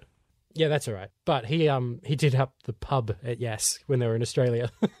through it. Yeah, that's all right. But he did up the pub at Yass when they were in Australia.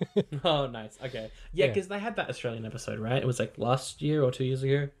 Oh, nice. Okay. Yeah, because they had that Australian episode, right? It was like last year or 2 years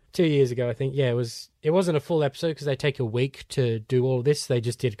ago. 2 years ago, I think. Yeah, it wasn't a full episode because they take a week to do all of this. They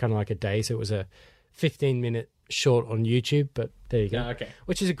just did kind of like a day, so it was a 15-minute short on YouTube, but there you go. Oh, okay.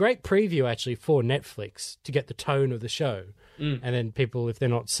 Which is a great preview, actually, for Netflix to get the tone of the show. And then people, if they're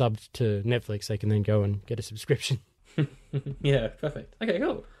not subbed to Netflix, they can then go and get a subscription. Yeah, perfect. Okay,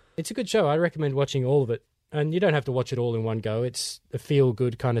 cool. It's a good show. I recommend watching all of it. And you don't have to watch it all in one go. It's a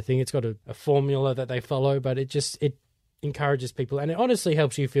feel-good kind of thing. It's got a formula that they follow, but it encourages people, and it honestly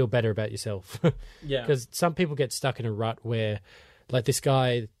helps you feel better about yourself. Yeah. Because some people get stuck in a rut where, like this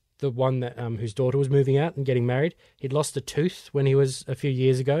guy, the one that whose daughter was moving out and getting married, he'd lost a tooth when he was a few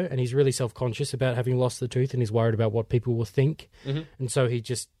years ago, and he's really self-conscious about having lost the tooth, and he's worried about what people will think. Mm-hmm. And so he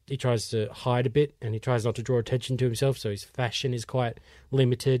tries to hide a bit, and he tries not to draw attention to himself, so his fashion is quite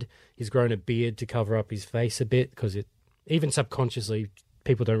limited. He's grown a beard to cover up his face a bit, because even subconsciously,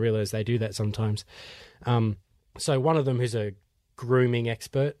 people don't realize they do that sometimes. So one of them, who's a grooming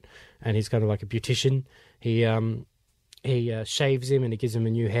expert, and he's kind of like a beautician, he shaves him and he gives him a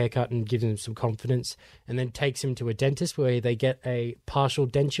new haircut and gives him some confidence, and then takes him to a dentist where they get a partial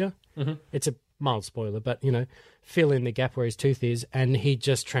denture. Mm-hmm. It's a mild spoiler, but, fill in the gap where his tooth is, and he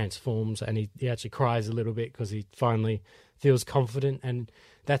just transforms, and he actually cries a little bit because he finally feels confident, and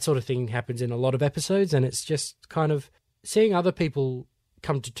that sort of thing happens in a lot of episodes, and it's just kind of seeing other people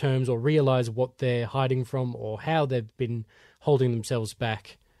come to terms or realize what they're hiding from or how they've been holding themselves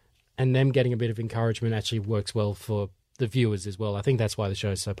back, and them getting a bit of encouragement actually works well for the viewers as well. I think that's why the show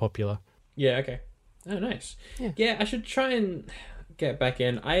is so popular. Yeah, okay. Oh, nice. Yeah, I should try and get back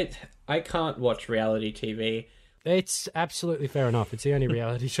in. I can't watch reality TV. It's absolutely fair enough. It's the only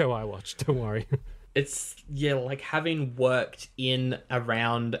reality show I watch. Don't worry. It's, like having worked in,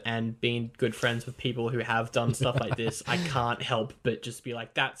 around, and been good friends with people who have done stuff like this, I can't help but just be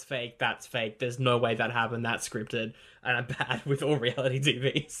like, that's fake, there's no way that happened, that's scripted, and I'm bad with all reality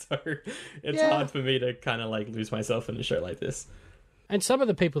TV, so it's hard for me to kind of like lose myself in a show like this. And some of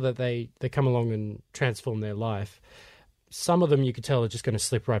the people that they come along and transform their life, some of them you could tell are just going to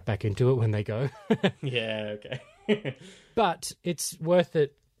slip right back into it when they go. Yeah, okay. But it's worth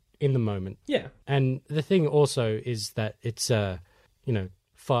it in the moment. Yeah. And the thing also is that it's,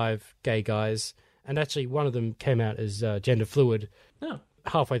 5 gay guys, and actually one of them came out as gender fluid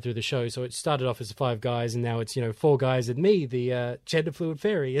halfway through the show. So it started off as 5 guys, and now it's, 4 guys and me, the gender fluid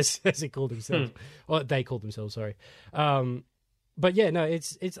fairy, as he called himself. Or they called themselves, sorry. But yeah, no,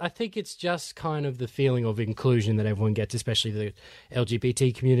 it's. I think it's just kind of the feeling of inclusion that everyone gets, especially the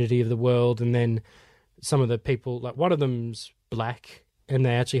LGBT community of the world. And then some of the people, like one of them's black, and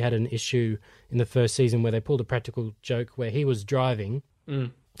they actually had an issue in the first season where they pulled a practical joke where he was driving.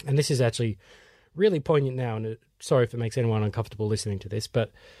 And this is actually really poignant now, and sorry if it makes anyone uncomfortable listening to this,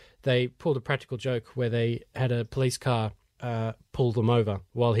 but they pulled a practical joke where they had a police car pull them over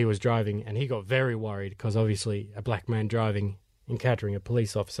while he was driving, and he got very worried because obviously a black man driving, encountering a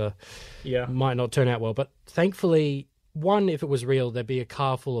police officer, might not turn out well. But thankfully, one, if it was real, there'd be a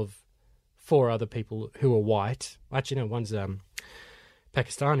car full of 4 other people who are white. Actually, no, one's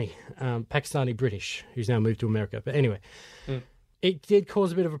Pakistani British, who's now moved to America. But anyway, it did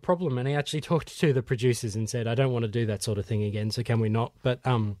cause a bit of a problem, and he actually talked to the producers and said, I don't want to do that sort of thing again, so can we not? But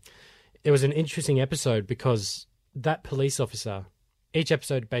it was an interesting episode because that police officer, each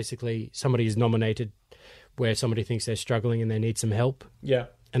episode basically somebody is nominated where somebody thinks they're struggling and they need some help. Yeah.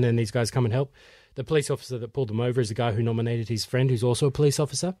 And then these guys come and help. The police officer that pulled them over is the guy who nominated his friend, who's also a police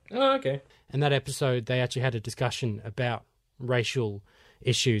officer. Oh, okay. And that episode, they actually had a discussion about racial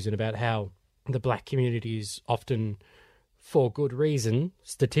issues and about how the black community is often, for good reason,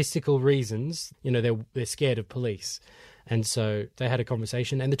 statistical reasons, they're scared of police. And so they had a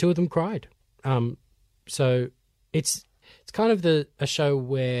conversation, and the two of them cried. So it's kind of a show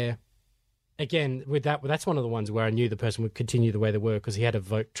where, again, that's one of the ones where I knew the person would continue the way they were because he had a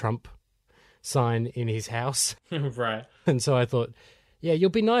Vote Trump sign in his house. Right. And so I thought, yeah, you'll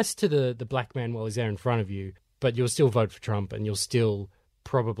be nice to the black man while he's there in front of you, but you'll still vote for Trump, and you'll still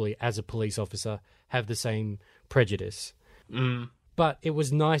probably, as a police officer, have the same prejudice. But it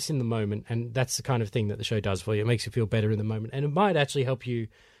was nice in the moment, and that's the kind of thing that the show does for you. It makes you feel better in the moment, and it might actually help you.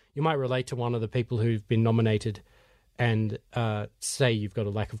 You might relate to one of the people who've been nominated and say you've got a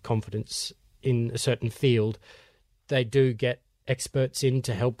lack of confidence in a certain field. They do get experts in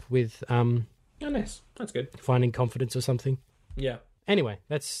to help with oh, nice. That's good. Finding confidence or something. Yeah. Anyway,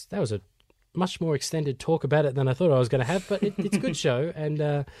 that was a much more extended talk about it than I thought I was going to have, but it's a good show,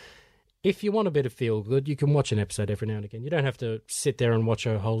 and if you want a bit of feel good, you can watch an episode every now and again. You don't have to sit there and watch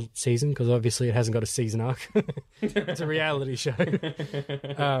a whole season, because obviously it hasn't got a season arc. It's a reality show.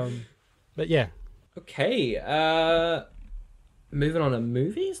 But yeah. Okay, moving on to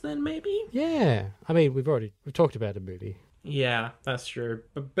movies then, maybe? Yeah. I mean, we've talked about a movie. Yeah, that's true.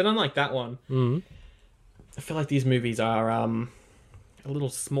 But unlike that one, I feel like these movies are a little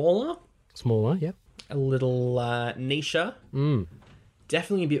smaller. Smaller, yep. A little nicher.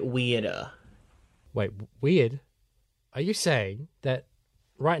 Definitely a bit weirder. Wait, weird? Are you saying that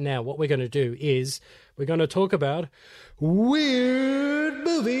right now what we're going to do is we're going to talk about weird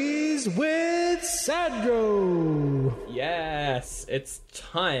movies with Sandro? Yes, it's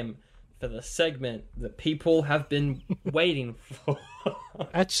time for the segment that people have been waiting for.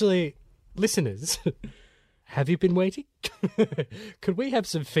 Actually, listeners, have you been waiting? Could we have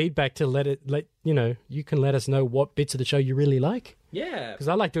some feedback to you can let us know what bits of the show you really like? Yeah. Because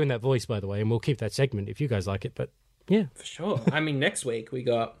I like doing that voice, by the way, and we'll keep that segment if you guys like it, but yeah. For sure. I mean, next week we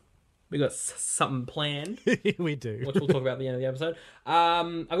got something planned. We do. Which we'll talk about at the end of the episode.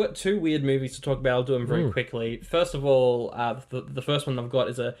 I've got 2 weird movies to talk about. I'll do them very quickly. First of all, the first one I've got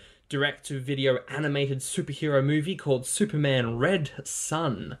is a direct-to-video animated superhero movie called Superman Red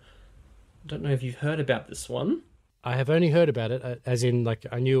Sun. Don't know if you've heard about this one. I have only heard about it, as in, like,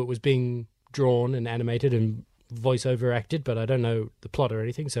 I knew it was being drawn and animated and voiceover acted, but I don't know the plot or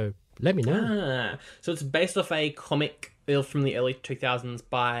anything, so let me know. So it's based off a comic from the early 2000s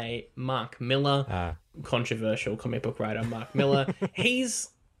by Mark Miller. Controversial comic book writer Mark Miller. He's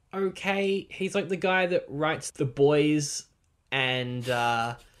okay. He's like the guy that writes The Boys and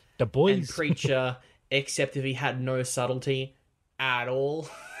The Boys and Preacher, except if he had no subtlety at all.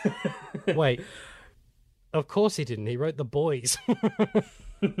 Wait, of course he didn't. He wrote The Boys.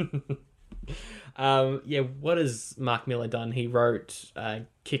 What has Mark Miller done? He wrote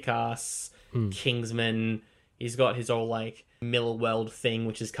Kick-Ass, Kingsman. He's got his whole like Miller World thing,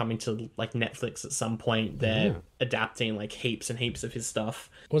 which is coming to like Netflix at some point. They're adapting like heaps and heaps of his stuff.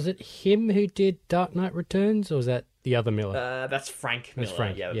 Was it him who did Dark Knight Returns, or was that the other Miller? That's Frank Miller. That's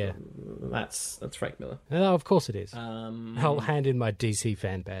Frank, yeah. That's Frank Miller. Oh, of course it is. I'll hand in my DC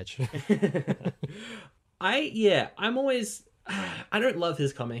fan badge. I'm always... I don't love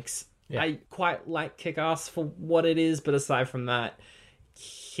his comics. Yeah. I quite like Kick-Ass for what it is, but aside from that,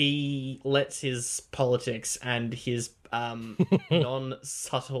 he lets his politics and his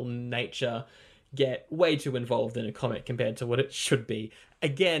non-subtle nature get way too involved in a comic compared to what it should be.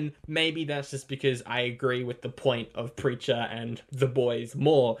 Again, maybe that's just because I agree with the point of Preacher and The Boys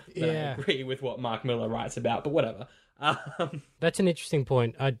more than I agree with what Mark Miller writes about, but whatever. That's an interesting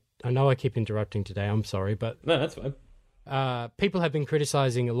point. I know I keep interrupting today, I'm sorry, but... No, that's fine. People have been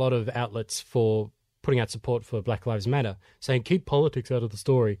criticizing a lot of outlets for putting out support for Black Lives Matter, saying keep politics out of the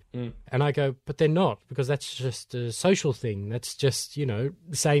story. And I go, but they're not, because that's just a social thing. That's just,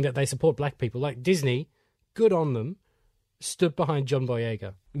 saying that they support black people. Like Disney, good on them, stood behind John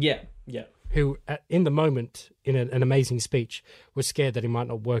Boyega. Yeah. Who, in the moment, in an amazing speech, was scared that he might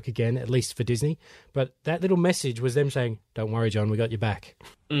not work again, at least for Disney. But that little message was them saying, don't worry, John, we got your back.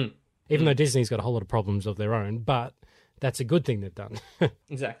 Even though Disney's got a whole lot of problems of their own, but that's a good thing they've done.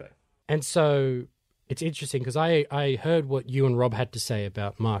 Exactly. And so it's interesting because I heard what you and Rob had to say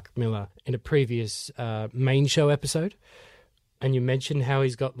about Mark Miller in a previous main show episode. And you mentioned how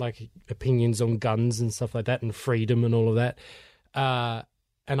he's got like opinions on guns and stuff like that and freedom and all of that.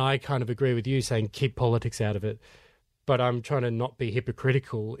 And I kind of agree with you saying keep politics out of it. But I'm trying to not be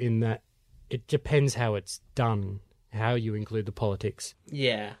hypocritical in that it depends how it's done, how you include the politics.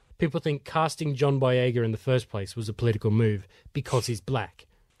 Yeah. People think casting John Boyega in the first place was a political move because he's black.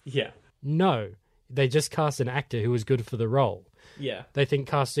 Yeah. No, they just cast an actor who was good for the role. Yeah. They think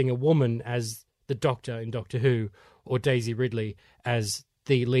casting a woman as the Doctor in Doctor Who or Daisy Ridley as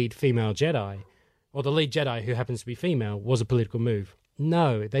the lead female Jedi, or the lead Jedi who happens to be female, was a political move.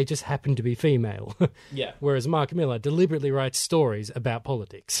 No, they just happen to be female. Yeah. Whereas Mark Miller deliberately writes stories about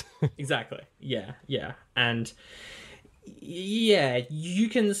politics. Exactly. Yeah. And yeah, you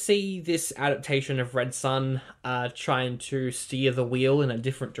can see this adaptation of Red Sun trying to steer the wheel in a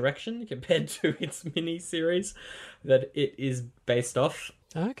different direction compared to its mini-series that it is based off.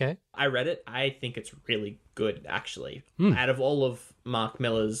 Okay. I read it. I think it's really good, actually. Out of all of Mark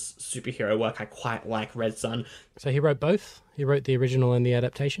Miller's superhero work, I quite like Red Sun. So he wrote both? He wrote the original and the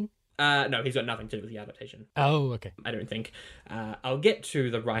adaptation? No, he's got nothing to do with the adaptation. Oh, okay. I don't think. I'll get to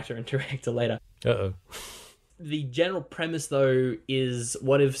the writer and director later. Uh-oh. The general premise, though, is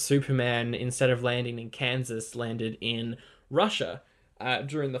what if Superman, instead of landing in Kansas, landed in Russia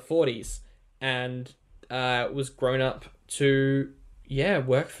during the 40s and was grown up to,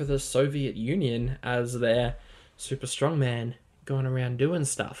 work for the Soviet Union as their super strongman going around doing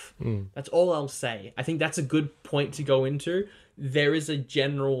stuff. That's all I'll say. I think that's a good point to go into. There is a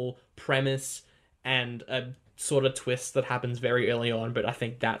general premise and a sort of twist that happens very early on, but I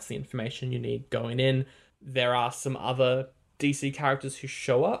think that's the information you need going in. There are some other DC characters who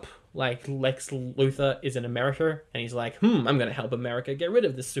show up, like Lex Luthor is in America, and he's like, I'm going to help America get rid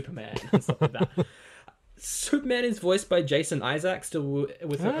of this Superman, and stuff like that. Superman is voiced by Jason Isaacs, still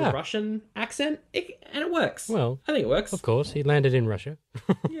with a Russian accent, and it works. Well, I think it works. Of course, he landed in Russia.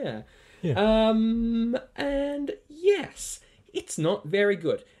 Yeah. And yes, it's not very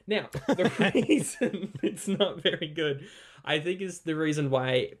good. Now, the reason it's not very good, I think, is the reason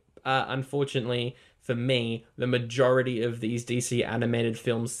why, unfortunately, for me, the majority of these DC animated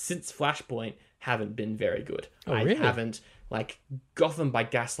films since Flashpoint haven't been very good. Oh, really? I haven't. Like, Gotham by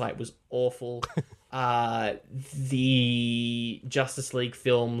Gaslight was awful. The Justice League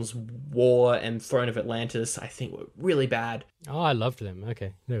films, War and Throne of Atlantis, I think were really bad. Oh, I loved them.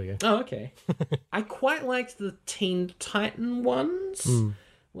 Okay, there we go. Oh, okay. I quite liked the Teen Titan ones.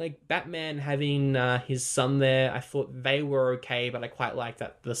 Like Batman having his son there, I thought they were okay, but I quite liked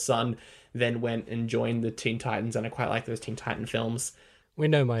that the son then went and joined the Teen Titans, and I quite like those Teen Titan films. We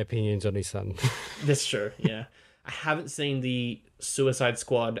know my opinions on his son. That's true, yeah. I haven't seen the Suicide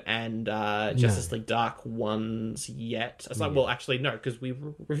Squad and Justice League Dark ones yet. It's like, well, actually, no, because we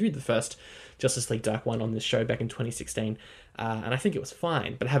reviewed the first Justice League Dark one on this show back in 2016, and I think it was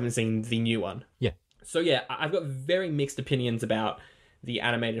fine, but I haven't seen the new one. Yeah. So yeah, I've got very mixed opinions about the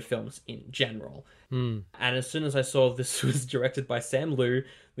animated films in general. And as soon as I saw this was directed by Sam Liu,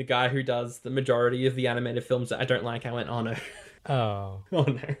 the guy who does the majority of the animated films that I don't like, I went, oh no. Oh. Oh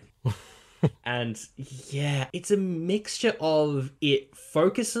no. And yeah, it's a mixture of, it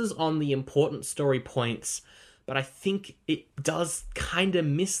focuses on the important story points, but I think it does kind of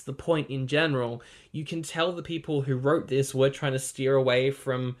miss the point in general. You can tell the people who wrote this were trying to steer away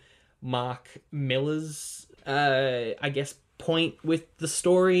from Mark Miller's, I guess, point with the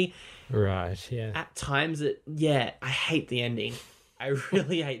story. Right, yeah. At times, I hate the ending. I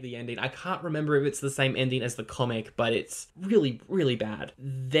really hate the ending. I can't remember if it's the same ending as the comic, but it's really, really bad.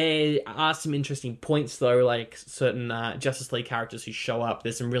 There are some interesting points, though, like certain Justice League characters who show up.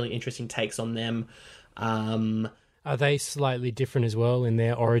 There's some really interesting takes on them. Are they slightly different as well in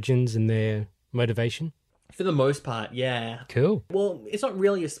their origins and their motivation? For the most part, yeah. Cool. Well, it's not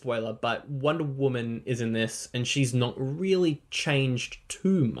really a spoiler, but Wonder Woman is in this, and she's not really changed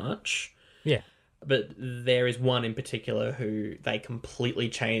too much. Yeah. But there is one in particular who they completely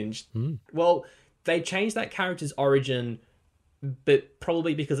changed. Well, they changed that character's origin, but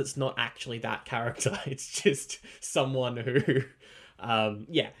probably because it's not actually that character. It's just someone who,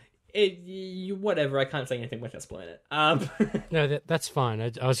 whatever. I can't say anything without spoiling it. No, that's fine.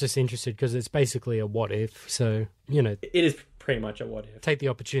 I was just interested because it's basically a what if. So, it is pretty much a what if. Take the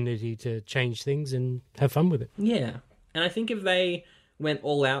opportunity to change things and have fun with it. Yeah. And I think if they went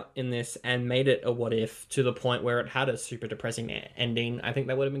all out in this and made it a what if to the point where it had a super depressing ending, I think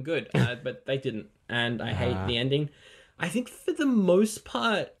that would have been good. But they didn't. And I hate the ending. I think for the most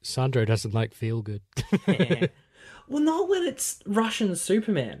part... Sandro doesn't like feel good. Yeah. Well, not when it's Russian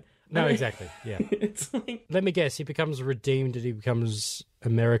Superman. No, exactly. Yeah. It's like... Let me guess, he becomes redeemed and he becomes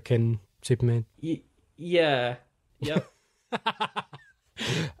American Superman? Yeah. Yep.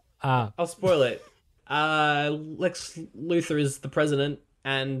 I'll spoil it. Lex Luthor is the president,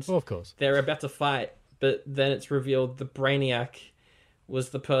 and of course they're about to fight, but then it's revealed the Brainiac was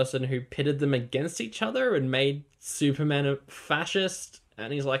the person who pitted them against each other and made Superman a fascist,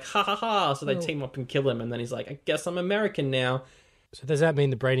 and he's like, ha ha ha, so they team up and kill him, and then he's like, I guess I'm American now. So does that mean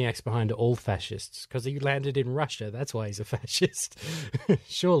the Brainiac's behind all fascists? Because he landed in Russia, that's why he's a fascist.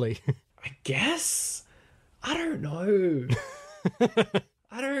 Surely. I guess? I don't know.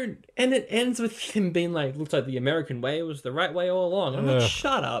 And it ends with him being like, looks like the American way was the right way all along. I'm like,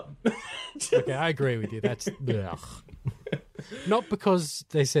 shut up. Okay, I agree with you. That's not because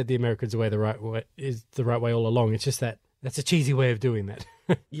they said the Americans way the right way is the right way all along. It's just that's a cheesy way of doing that.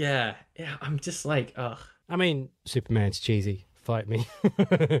 Yeah. I'm just like, ugh. I mean, Superman's cheesy. Fight me.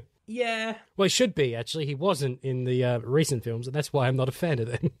 Yeah. Well, he should be, actually. He wasn't in the recent films, and that's why I'm not a fan of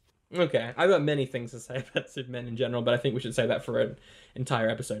them. Okay, I've got many things to say about Superman in general, but I think we should say that for an entire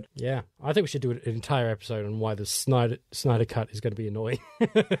episode. Yeah, I think we should do an entire episode on why the Snyder cut is going to be annoying.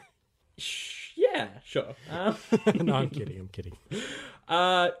 Yeah, sure. No, I'm kidding.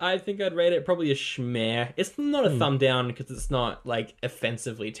 I think I'd rate it probably a schmeh. It's not a thumb down because it's not, like,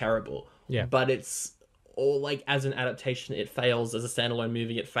 offensively terrible. Yeah. But it's all, like, as an adaptation, it fails. As a standalone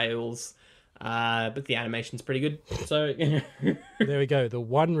movie, it fails. But the animation's pretty good, so... There we go. The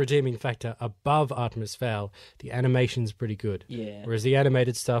one redeeming factor above Artemis Fowl, the animation's pretty good. Yeah. Whereas the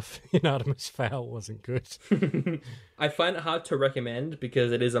animated stuff in Artemis Fowl wasn't good. I find it hard to recommend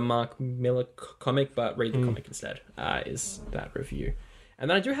because it is a Mark Miller comic, but read the comic instead, is that review.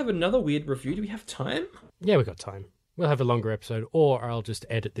 And then I do have another weird review. Do we have time? Yeah, we've got time. We'll have a longer episode, or I'll just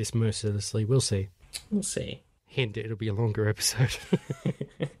edit this mercilessly. We'll see. We'll see. Hint, it'll be a longer episode.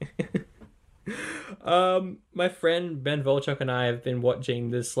 My friend Ben Volchuk and I have been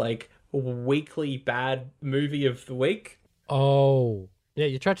watching this, like, weekly bad movie of the week. Oh. Yeah,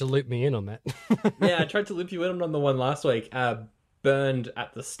 you tried to loop me in on that. Yeah, I tried to loop you in on the one last week. Burned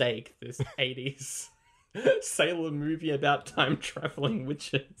at the Stake, this 80s sailor movie about time-traveling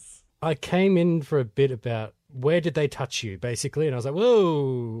witches. I came in for a bit about where did they touch you, basically, and I was like,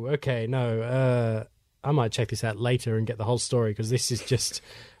 whoa, okay, no, I might check this out later and get the whole story, because this is just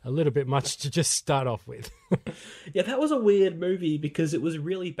a little bit much to just start off with. Yeah, that was a weird movie, because it was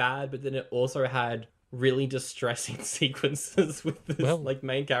really bad, but then it also had really distressing sequences with this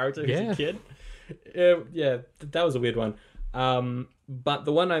main character who's a kid. Yeah, that was a weird one. But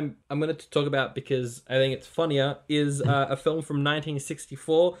the one I'm going to talk about because I think it's funnier is a film from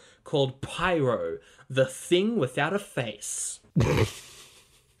 1964 called Pyro, The Thing Without a Face.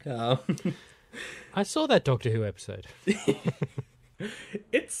 I saw that Doctor Who episode.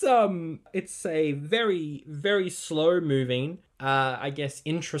 It's a very, very slow moving, I guess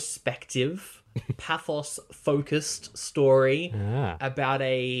introspective, pathos focused story about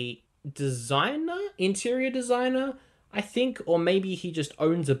a interior designer, I think, or maybe he just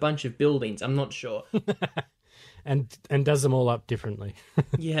owns a bunch of buildings. I'm not sure. and does them all up differently.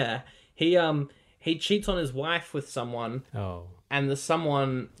 Yeah. He cheats on his wife with someone. Oh. And the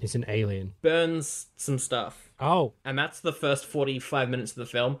someone Is an alien. burns some stuff. Oh. And that's the first 45 minutes of the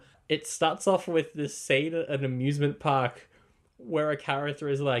film. It starts off with this scene at an amusement park where a character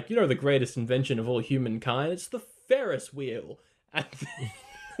is like, you know, the greatest invention of all humankind? It's the Ferris wheel. And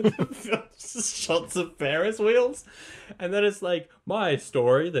the film just shots of Ferris wheels. And then it's like, my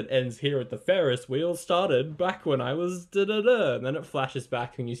story that ends here at the Ferris wheel started back when I was da-da-da. And then it flashes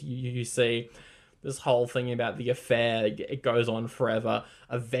back and you see this whole thing about the affair. It goes on forever.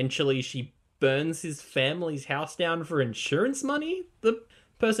 Eventually she burns his family's house down for insurance money, the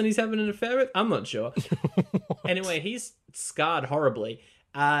person he's having an affair with? I'm not sure. Anyway, he's scarred horribly.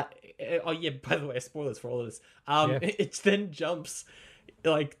 Oh yeah, by the way, spoilers for all of this. It then jumps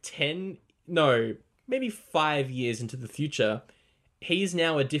like 5 years into the future. He's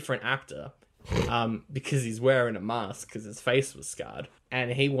now a different actor because he's wearing a mask because his face was scarred,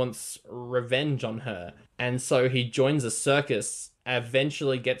 and he wants revenge on her. And so he joins a circus,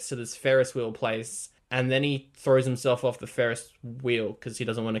 eventually gets to this Ferris wheel place, and then he throws himself off the Ferris wheel because he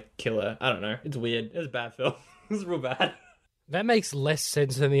doesn't want to kill her. I don't know. It's weird. It's a bad film. It's real bad. That makes less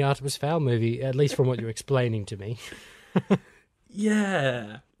sense than the Artemis Fowl movie, at least from what you're explaining to me.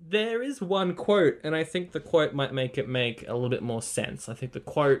 Yeah. There is one quote, and I think the quote might make it make a little bit more sense. I think the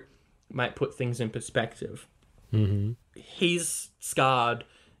quote might put things in perspective. Mm-hmm. He's scarred,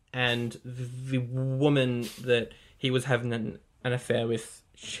 and the woman that he was having an affair with,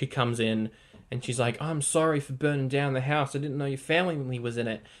 she comes in, and she's like, I'm sorry for burning down the house. I didn't know your family was in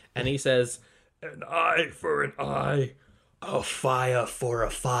it. And he says, an eye for an eye, a fire for a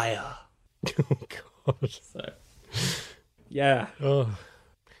fire. Oh, God. So, yeah. Oh.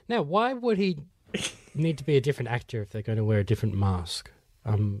 Now, why would he need to be a different actor if they're going to wear a different mask?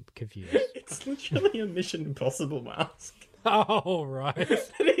 I'm confused. It's literally a Mission Impossible mask. Oh, right.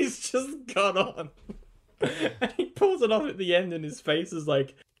 And he's just got on. And he pulls it off at the end, and his face is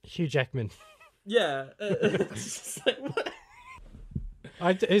like, Hugh Jackman. yeah. It's just like, what?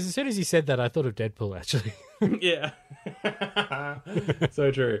 As soon as he said that, I thought of Deadpool, actually. Yeah. So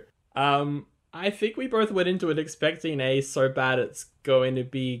true. I think we both went into it expecting a so bad it's going to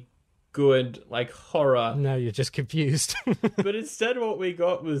be good, like, horror. No, you're just confused. But instead what we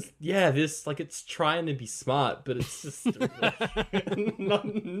got was, this, like, it's trying to be smart, but it's just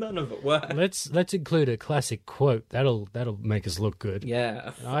none of it works. Let's include a classic quote. That'll make us look good.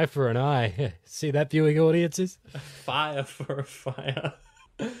 Yeah. An eye for an eye. See that, viewing audiences? Fire for a fire.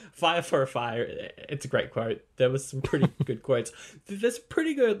 Fire for a fire. It's a great quote. There was some pretty good quotes. There's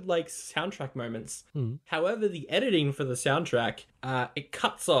pretty good, like, soundtrack moments. However, the editing for the soundtrack, it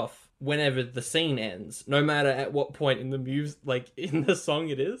cuts off whenever the scene ends, no matter at what point in the in the song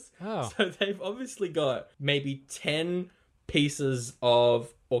it is. Oh. So they've obviously got maybe 10 pieces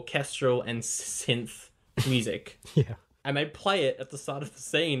of orchestral and synth music. Yeah. And they play it at the start of the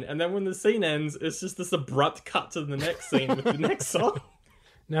scene, and then when the scene ends, it's just this abrupt cut to the next scene with the next song.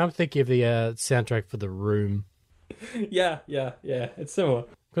 Now I'm thinking of the soundtrack for The Room. Yeah, it's similar.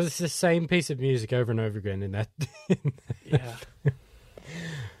 Because it's the same piece of music over and over again in that. Yeah.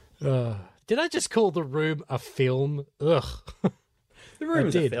 Did I just call The Room a film? Ugh. The Room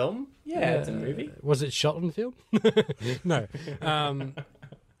is a film. Yeah, it's a movie. Was it shot on film? No.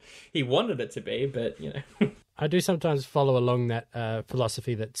 He wanted it to be, but, you know. I do sometimes follow along that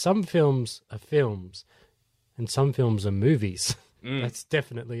philosophy that some films are films and some films are movies. That's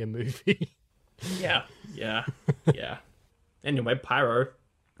definitely a movie. Yeah. Anyway, Pyro.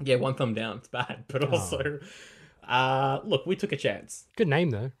 Yeah, one thumb down. It's bad. But also, look, we took a chance. Good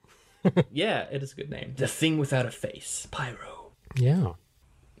name, though. Yeah, it is a good name. The Thing Without a Face. Pyro. Yeah.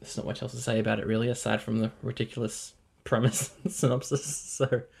 There's not much else to say about it, really, aside from the ridiculous premise and synopsis.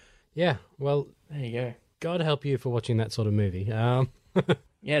 So, yeah, well, there you go. God help you for watching that sort of movie. Yeah,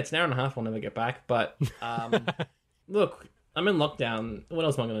 it's an hour and a half. I'll never get back. But, look, I'm in lockdown. What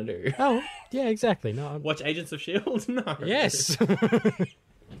else am I going to do? Oh, yeah, exactly. No, Watch Agents of S.H.I.E.L.D.? No. Yes.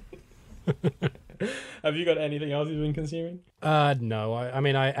 Have you got anything else you've been consuming? No. I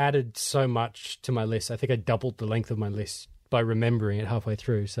mean, I added so much to my list. I think I doubled the length of my list by remembering it halfway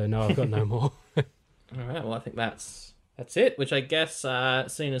through. So, no, I've got no more. All right. Well, I think that's it. Which I guess,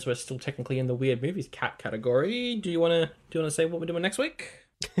 seeing as we're still technically in the weird movies category, do you want to say what we're doing next week?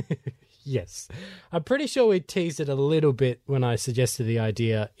 Yes. I'm pretty sure we teased it a little bit when I suggested the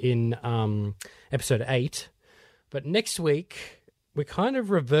idea in episode 8. But next week, we're kind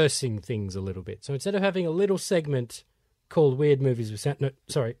of reversing things a little bit. So instead of having a little segment called Weird Movies with Sandro... No,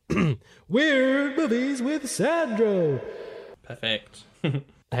 sorry. Weird Movies with Sandro. Perfect.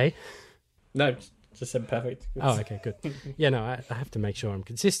 Hey? No, just said perfect. Oh, okay, good. Yeah, no, I have to make sure I'm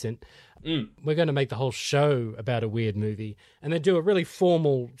consistent. We're going to make the whole show about a weird movie and then do a really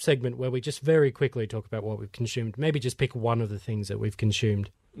formal segment where we just very quickly talk about what we've consumed. Maybe just pick one of the things that we've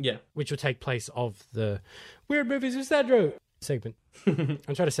consumed. Yeah. Which will take place of the Weird Movies with Sandro segment. I'm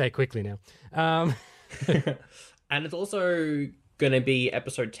trying to say it quickly now. And it's also going to be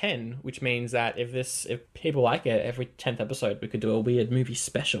episode 10, which means that if people like it, every 10th episode we could do a weird movie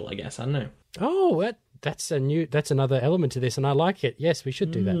special, I guess. I don't know. Oh, that's another element to this, and I like it. Yes, we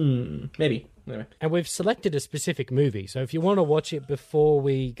should do that. Maybe. Anyway. And we've selected a specific movie, so if you want to watch it before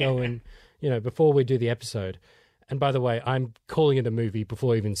we go and, before we do the episode. And by the way, I'm calling it a movie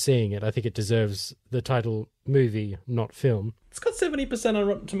before even seeing it. I think it deserves the title movie, not film. It's got 70% on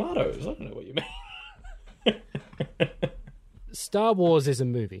Rotten Tomatoes. I don't know what you mean. Star Wars is a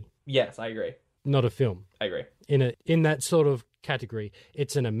movie. Yes, I agree. Not a film. I agree. In that sort of category,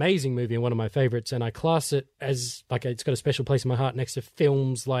 it's an amazing movie and one of my favorites, and I class it as like it's got a special place in my heart next to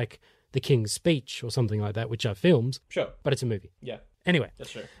films like The King's Speech or something like that, which are films. Sure. But it's a movie. Yeah. Anyway.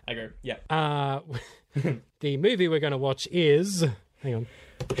 That's true. I agree. Yeah. The movie we're going to watch is... Hang on.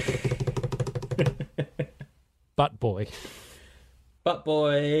 Butt Boy. Butt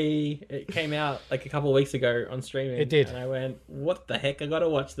Boy. It came out like a couple of weeks ago on streaming. It did. And I went, what the heck? I gotta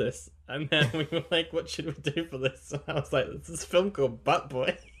watch this. And then we were like, what should we do for this? And I was like, there's this film called Butt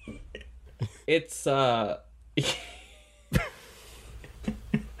Boy. It's, You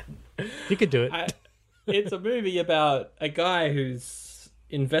could do it. It's a movie about a guy who's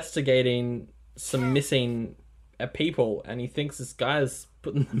investigating some missing people, and he thinks this guy's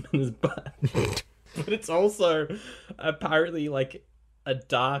putting them in his butt. But it's also apparently like a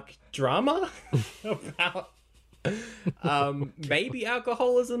dark drama about maybe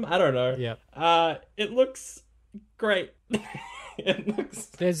alcoholism. I don't know. Yeah. It looks great.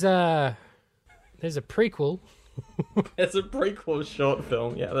 There's a prequel. It's a prequel short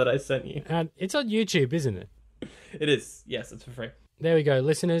film, that I sent you. And it's on YouTube, isn't it? It is. Yes, it's for free. There we go,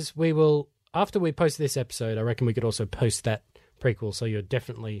 listeners. We will, after we post this episode, I reckon we could also post that prequel, so you're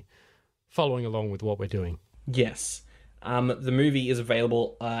definitely following along with what we're doing. Yes. The movie is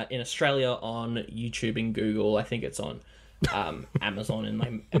available in Australia on YouTube and Google. I think it's on Amazon in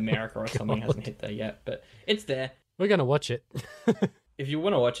like America or something. It hasn't hit there yet, but it's there. We're going to watch it. If you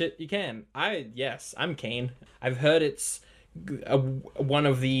want to watch it, you can. I'm keen. I've heard it's one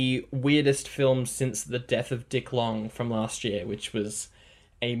of the weirdest films since The Death of Dick Long from last year, which was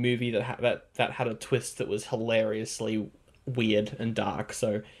a movie that had a twist that was hilariously weird and dark.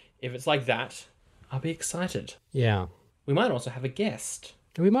 So if it's like that, I'll be excited. Yeah. We might also have a guest.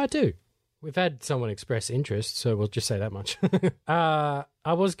 We might do. We've had someone express interest, so we'll just say that much. I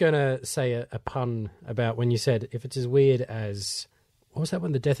was going to say a pun about when you said if it's as weird as... What was that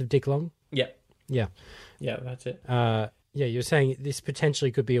one? The Death of Dick Long? Yeah. Yeah. Yeah, that's it. Yeah, you're saying this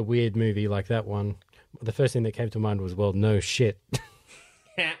potentially could be a weird movie like that one. The first thing that came to mind was, well, no shit.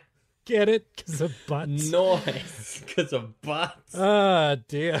 Get it? Because of butts. Nice. Because of butts. Ah,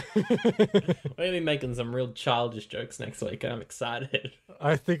 dear. We're going to be making some real childish jokes next week. I'm excited.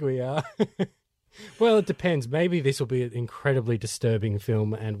 I think we are. Well, it depends. Maybe this will be an incredibly disturbing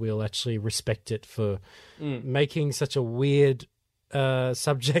film and we'll actually respect it for making such a weird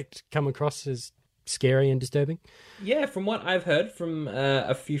subject come across as scary and disturbing. Yeah, from what I've heard from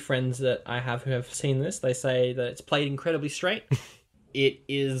a few friends that I have who have seen this, they say that it's played incredibly straight. It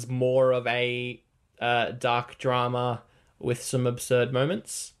is more of a dark drama with some absurd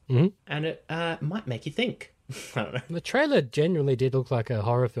moments, and it might make you think. I don't know. The trailer genuinely did look like a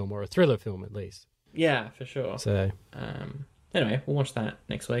horror film, or a thriller film at least. Yeah, for sure. So, anyway, we'll watch that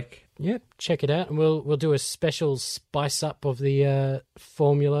next week. Yep, check it out, and we'll do a special spice up of the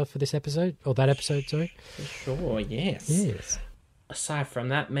formula for this episode, or that episode, sorry. For sure, yes. Yes. Aside from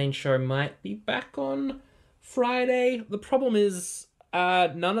that, main show might be back on Friday. The problem is,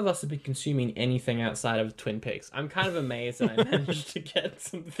 none of us have been consuming anything outside of Twin Peaks. I'm kind of amazed that I managed to get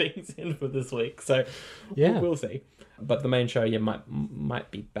some things in for this week, so we'll see. But the main show,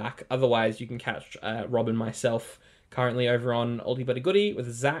 might be back. Otherwise, you can catch Rob and myself currently over on Oldie But a Goodie with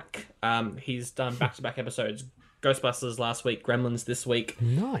Zach. He's done back-to-back episodes Ghostbusters last week, Gremlins this week.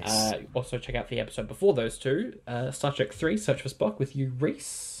 Nice. Also check out the episode before those two, Star Trek 3, Search for Spock with you,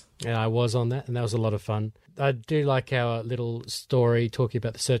 Reese. Yeah, I was on that, and that was a lot of fun. I do like our little story talking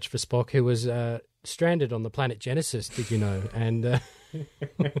about the search for Spock, who was stranded on the planet Genesis, did you know? And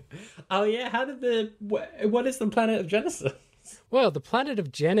Oh yeah, how did what is the planet of Genesis? well, the planet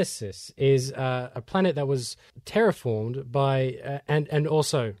of Genesis is a planet that was terraformed by and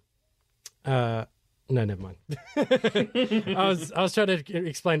also no, never mind. I was trying to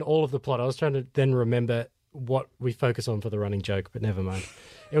explain all of the plot. I was trying to then remember what we focus on for the running joke, but never mind.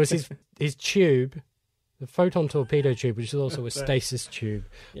 It was his tube, the photon torpedo tube, which is also a stasis tube,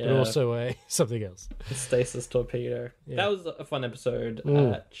 but also a something else. The stasis torpedo. Yeah. That was a fun episode.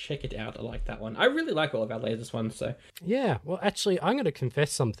 Check it out. I like that one. I really like all of our latest ones. So yeah. Well, actually, I'm going to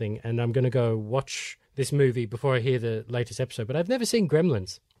confess something, and I'm going to go watch this movie before I hear the latest episode. But I've never seen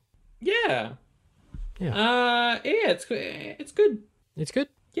Gremlins. Yeah. Yeah. It's good. It's good.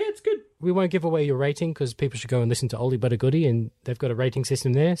 Yeah, it's good. We won't give away your rating because people should go and listen to Oldie But a Goodie, and they've got a rating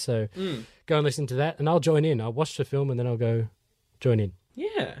system there. So go and listen to that, and I'll join in. I'll watch the film, and then I'll go join in.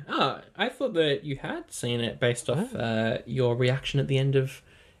 Yeah. I thought that you had seen it based off your reaction at the end of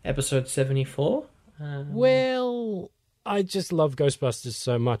episode 74. Well, I just love Ghostbusters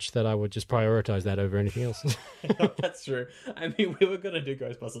so much that I would just prioritize that over anything else. That's true. I mean, we were going to do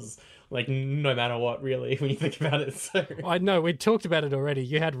Ghostbusters, like, no matter what, really, when you think about it. So I know, we talked about it already.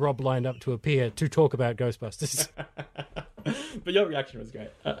 You had Rob lined up to appear to talk about Ghostbusters. But your reaction was great.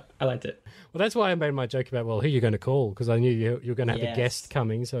 I liked it. Well, that's why I made my joke about, well, who you're going to call, because I knew you were going to have a guest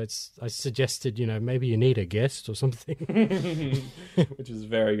coming, so I suggested, maybe you need a guest or something. Which is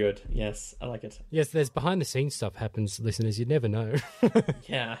very good. Yes, I like it. Yes, there's behind-the-scenes stuff happens, listeners. You'd never know.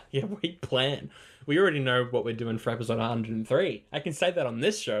 Yeah, we plan. We already know what we're doing for episode 103. I can say that on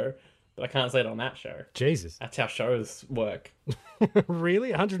this show, but I can't say it on that show. Jesus. That's how shows work.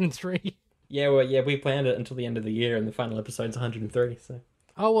 Really? 103? Yeah, well, we planned it until the end of the year, and the final episode's 103, so...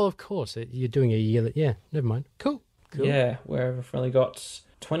 Oh, well, of course. You're doing a year... Yeah, never mind. Cool. Yeah, we've only got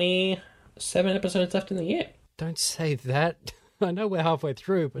 27 episodes left in the year. Don't say that. I know we're halfway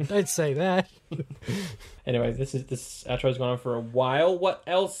through, but don't say that. Anyway, this outro's gone on for a while. What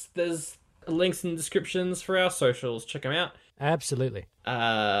else? There's links in the descriptions for our socials. Check them out. Absolutely.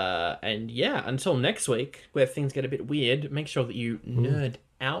 And yeah, until next week, where things get a bit weird, make sure that you nerd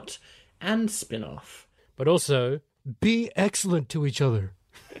out and spin off. But also, be excellent to each other.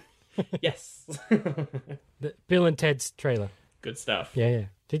 Yes. The Bill and Ted's trailer. Good stuff. Yeah.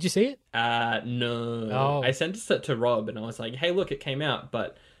 Did you see it? No. Oh. I sent it to Rob, and I was like, hey, look, it came out,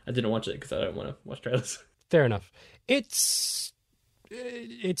 but I didn't watch it because I don't want to watch trailers. Fair enough. It's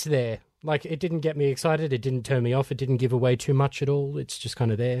there. Like, it didn't get me excited. It didn't turn me off. It didn't give away too much at all. It's just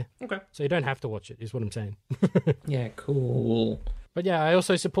kind of there. Okay. So you don't have to watch it, is what I'm saying. Yeah, cool. But yeah, I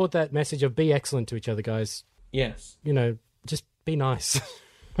also support that message of be excellent to each other, guys. Yes. Just be nice.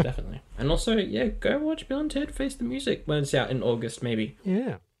 Definitely. And also, yeah, go watch Bill and Ted Face the Music when it's out in August, maybe.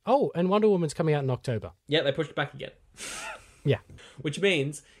 Yeah. Oh, and Wonder Woman's coming out in October. Yeah, they pushed it back again. Yeah. Which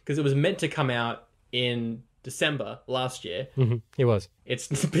means, because it was meant to come out in December last year, It was. It's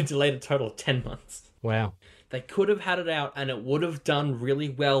been delayed a total of 10 months. Wow. They could have had it out and it would have done really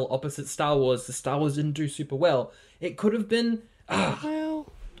well opposite Star Wars. The Star Wars didn't do super well. It could have been...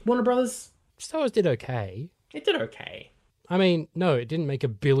 Well, Warner Brothers... Star Wars did okay. It did okay. I mean, no, it didn't make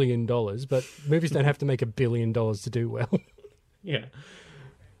 $1 billion, but movies don't have to make $1 billion to do well. Yeah.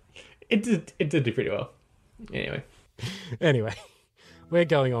 It did do pretty well. Anyway, we're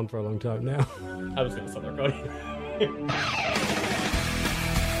going on for a long time now. I was going to stop recording.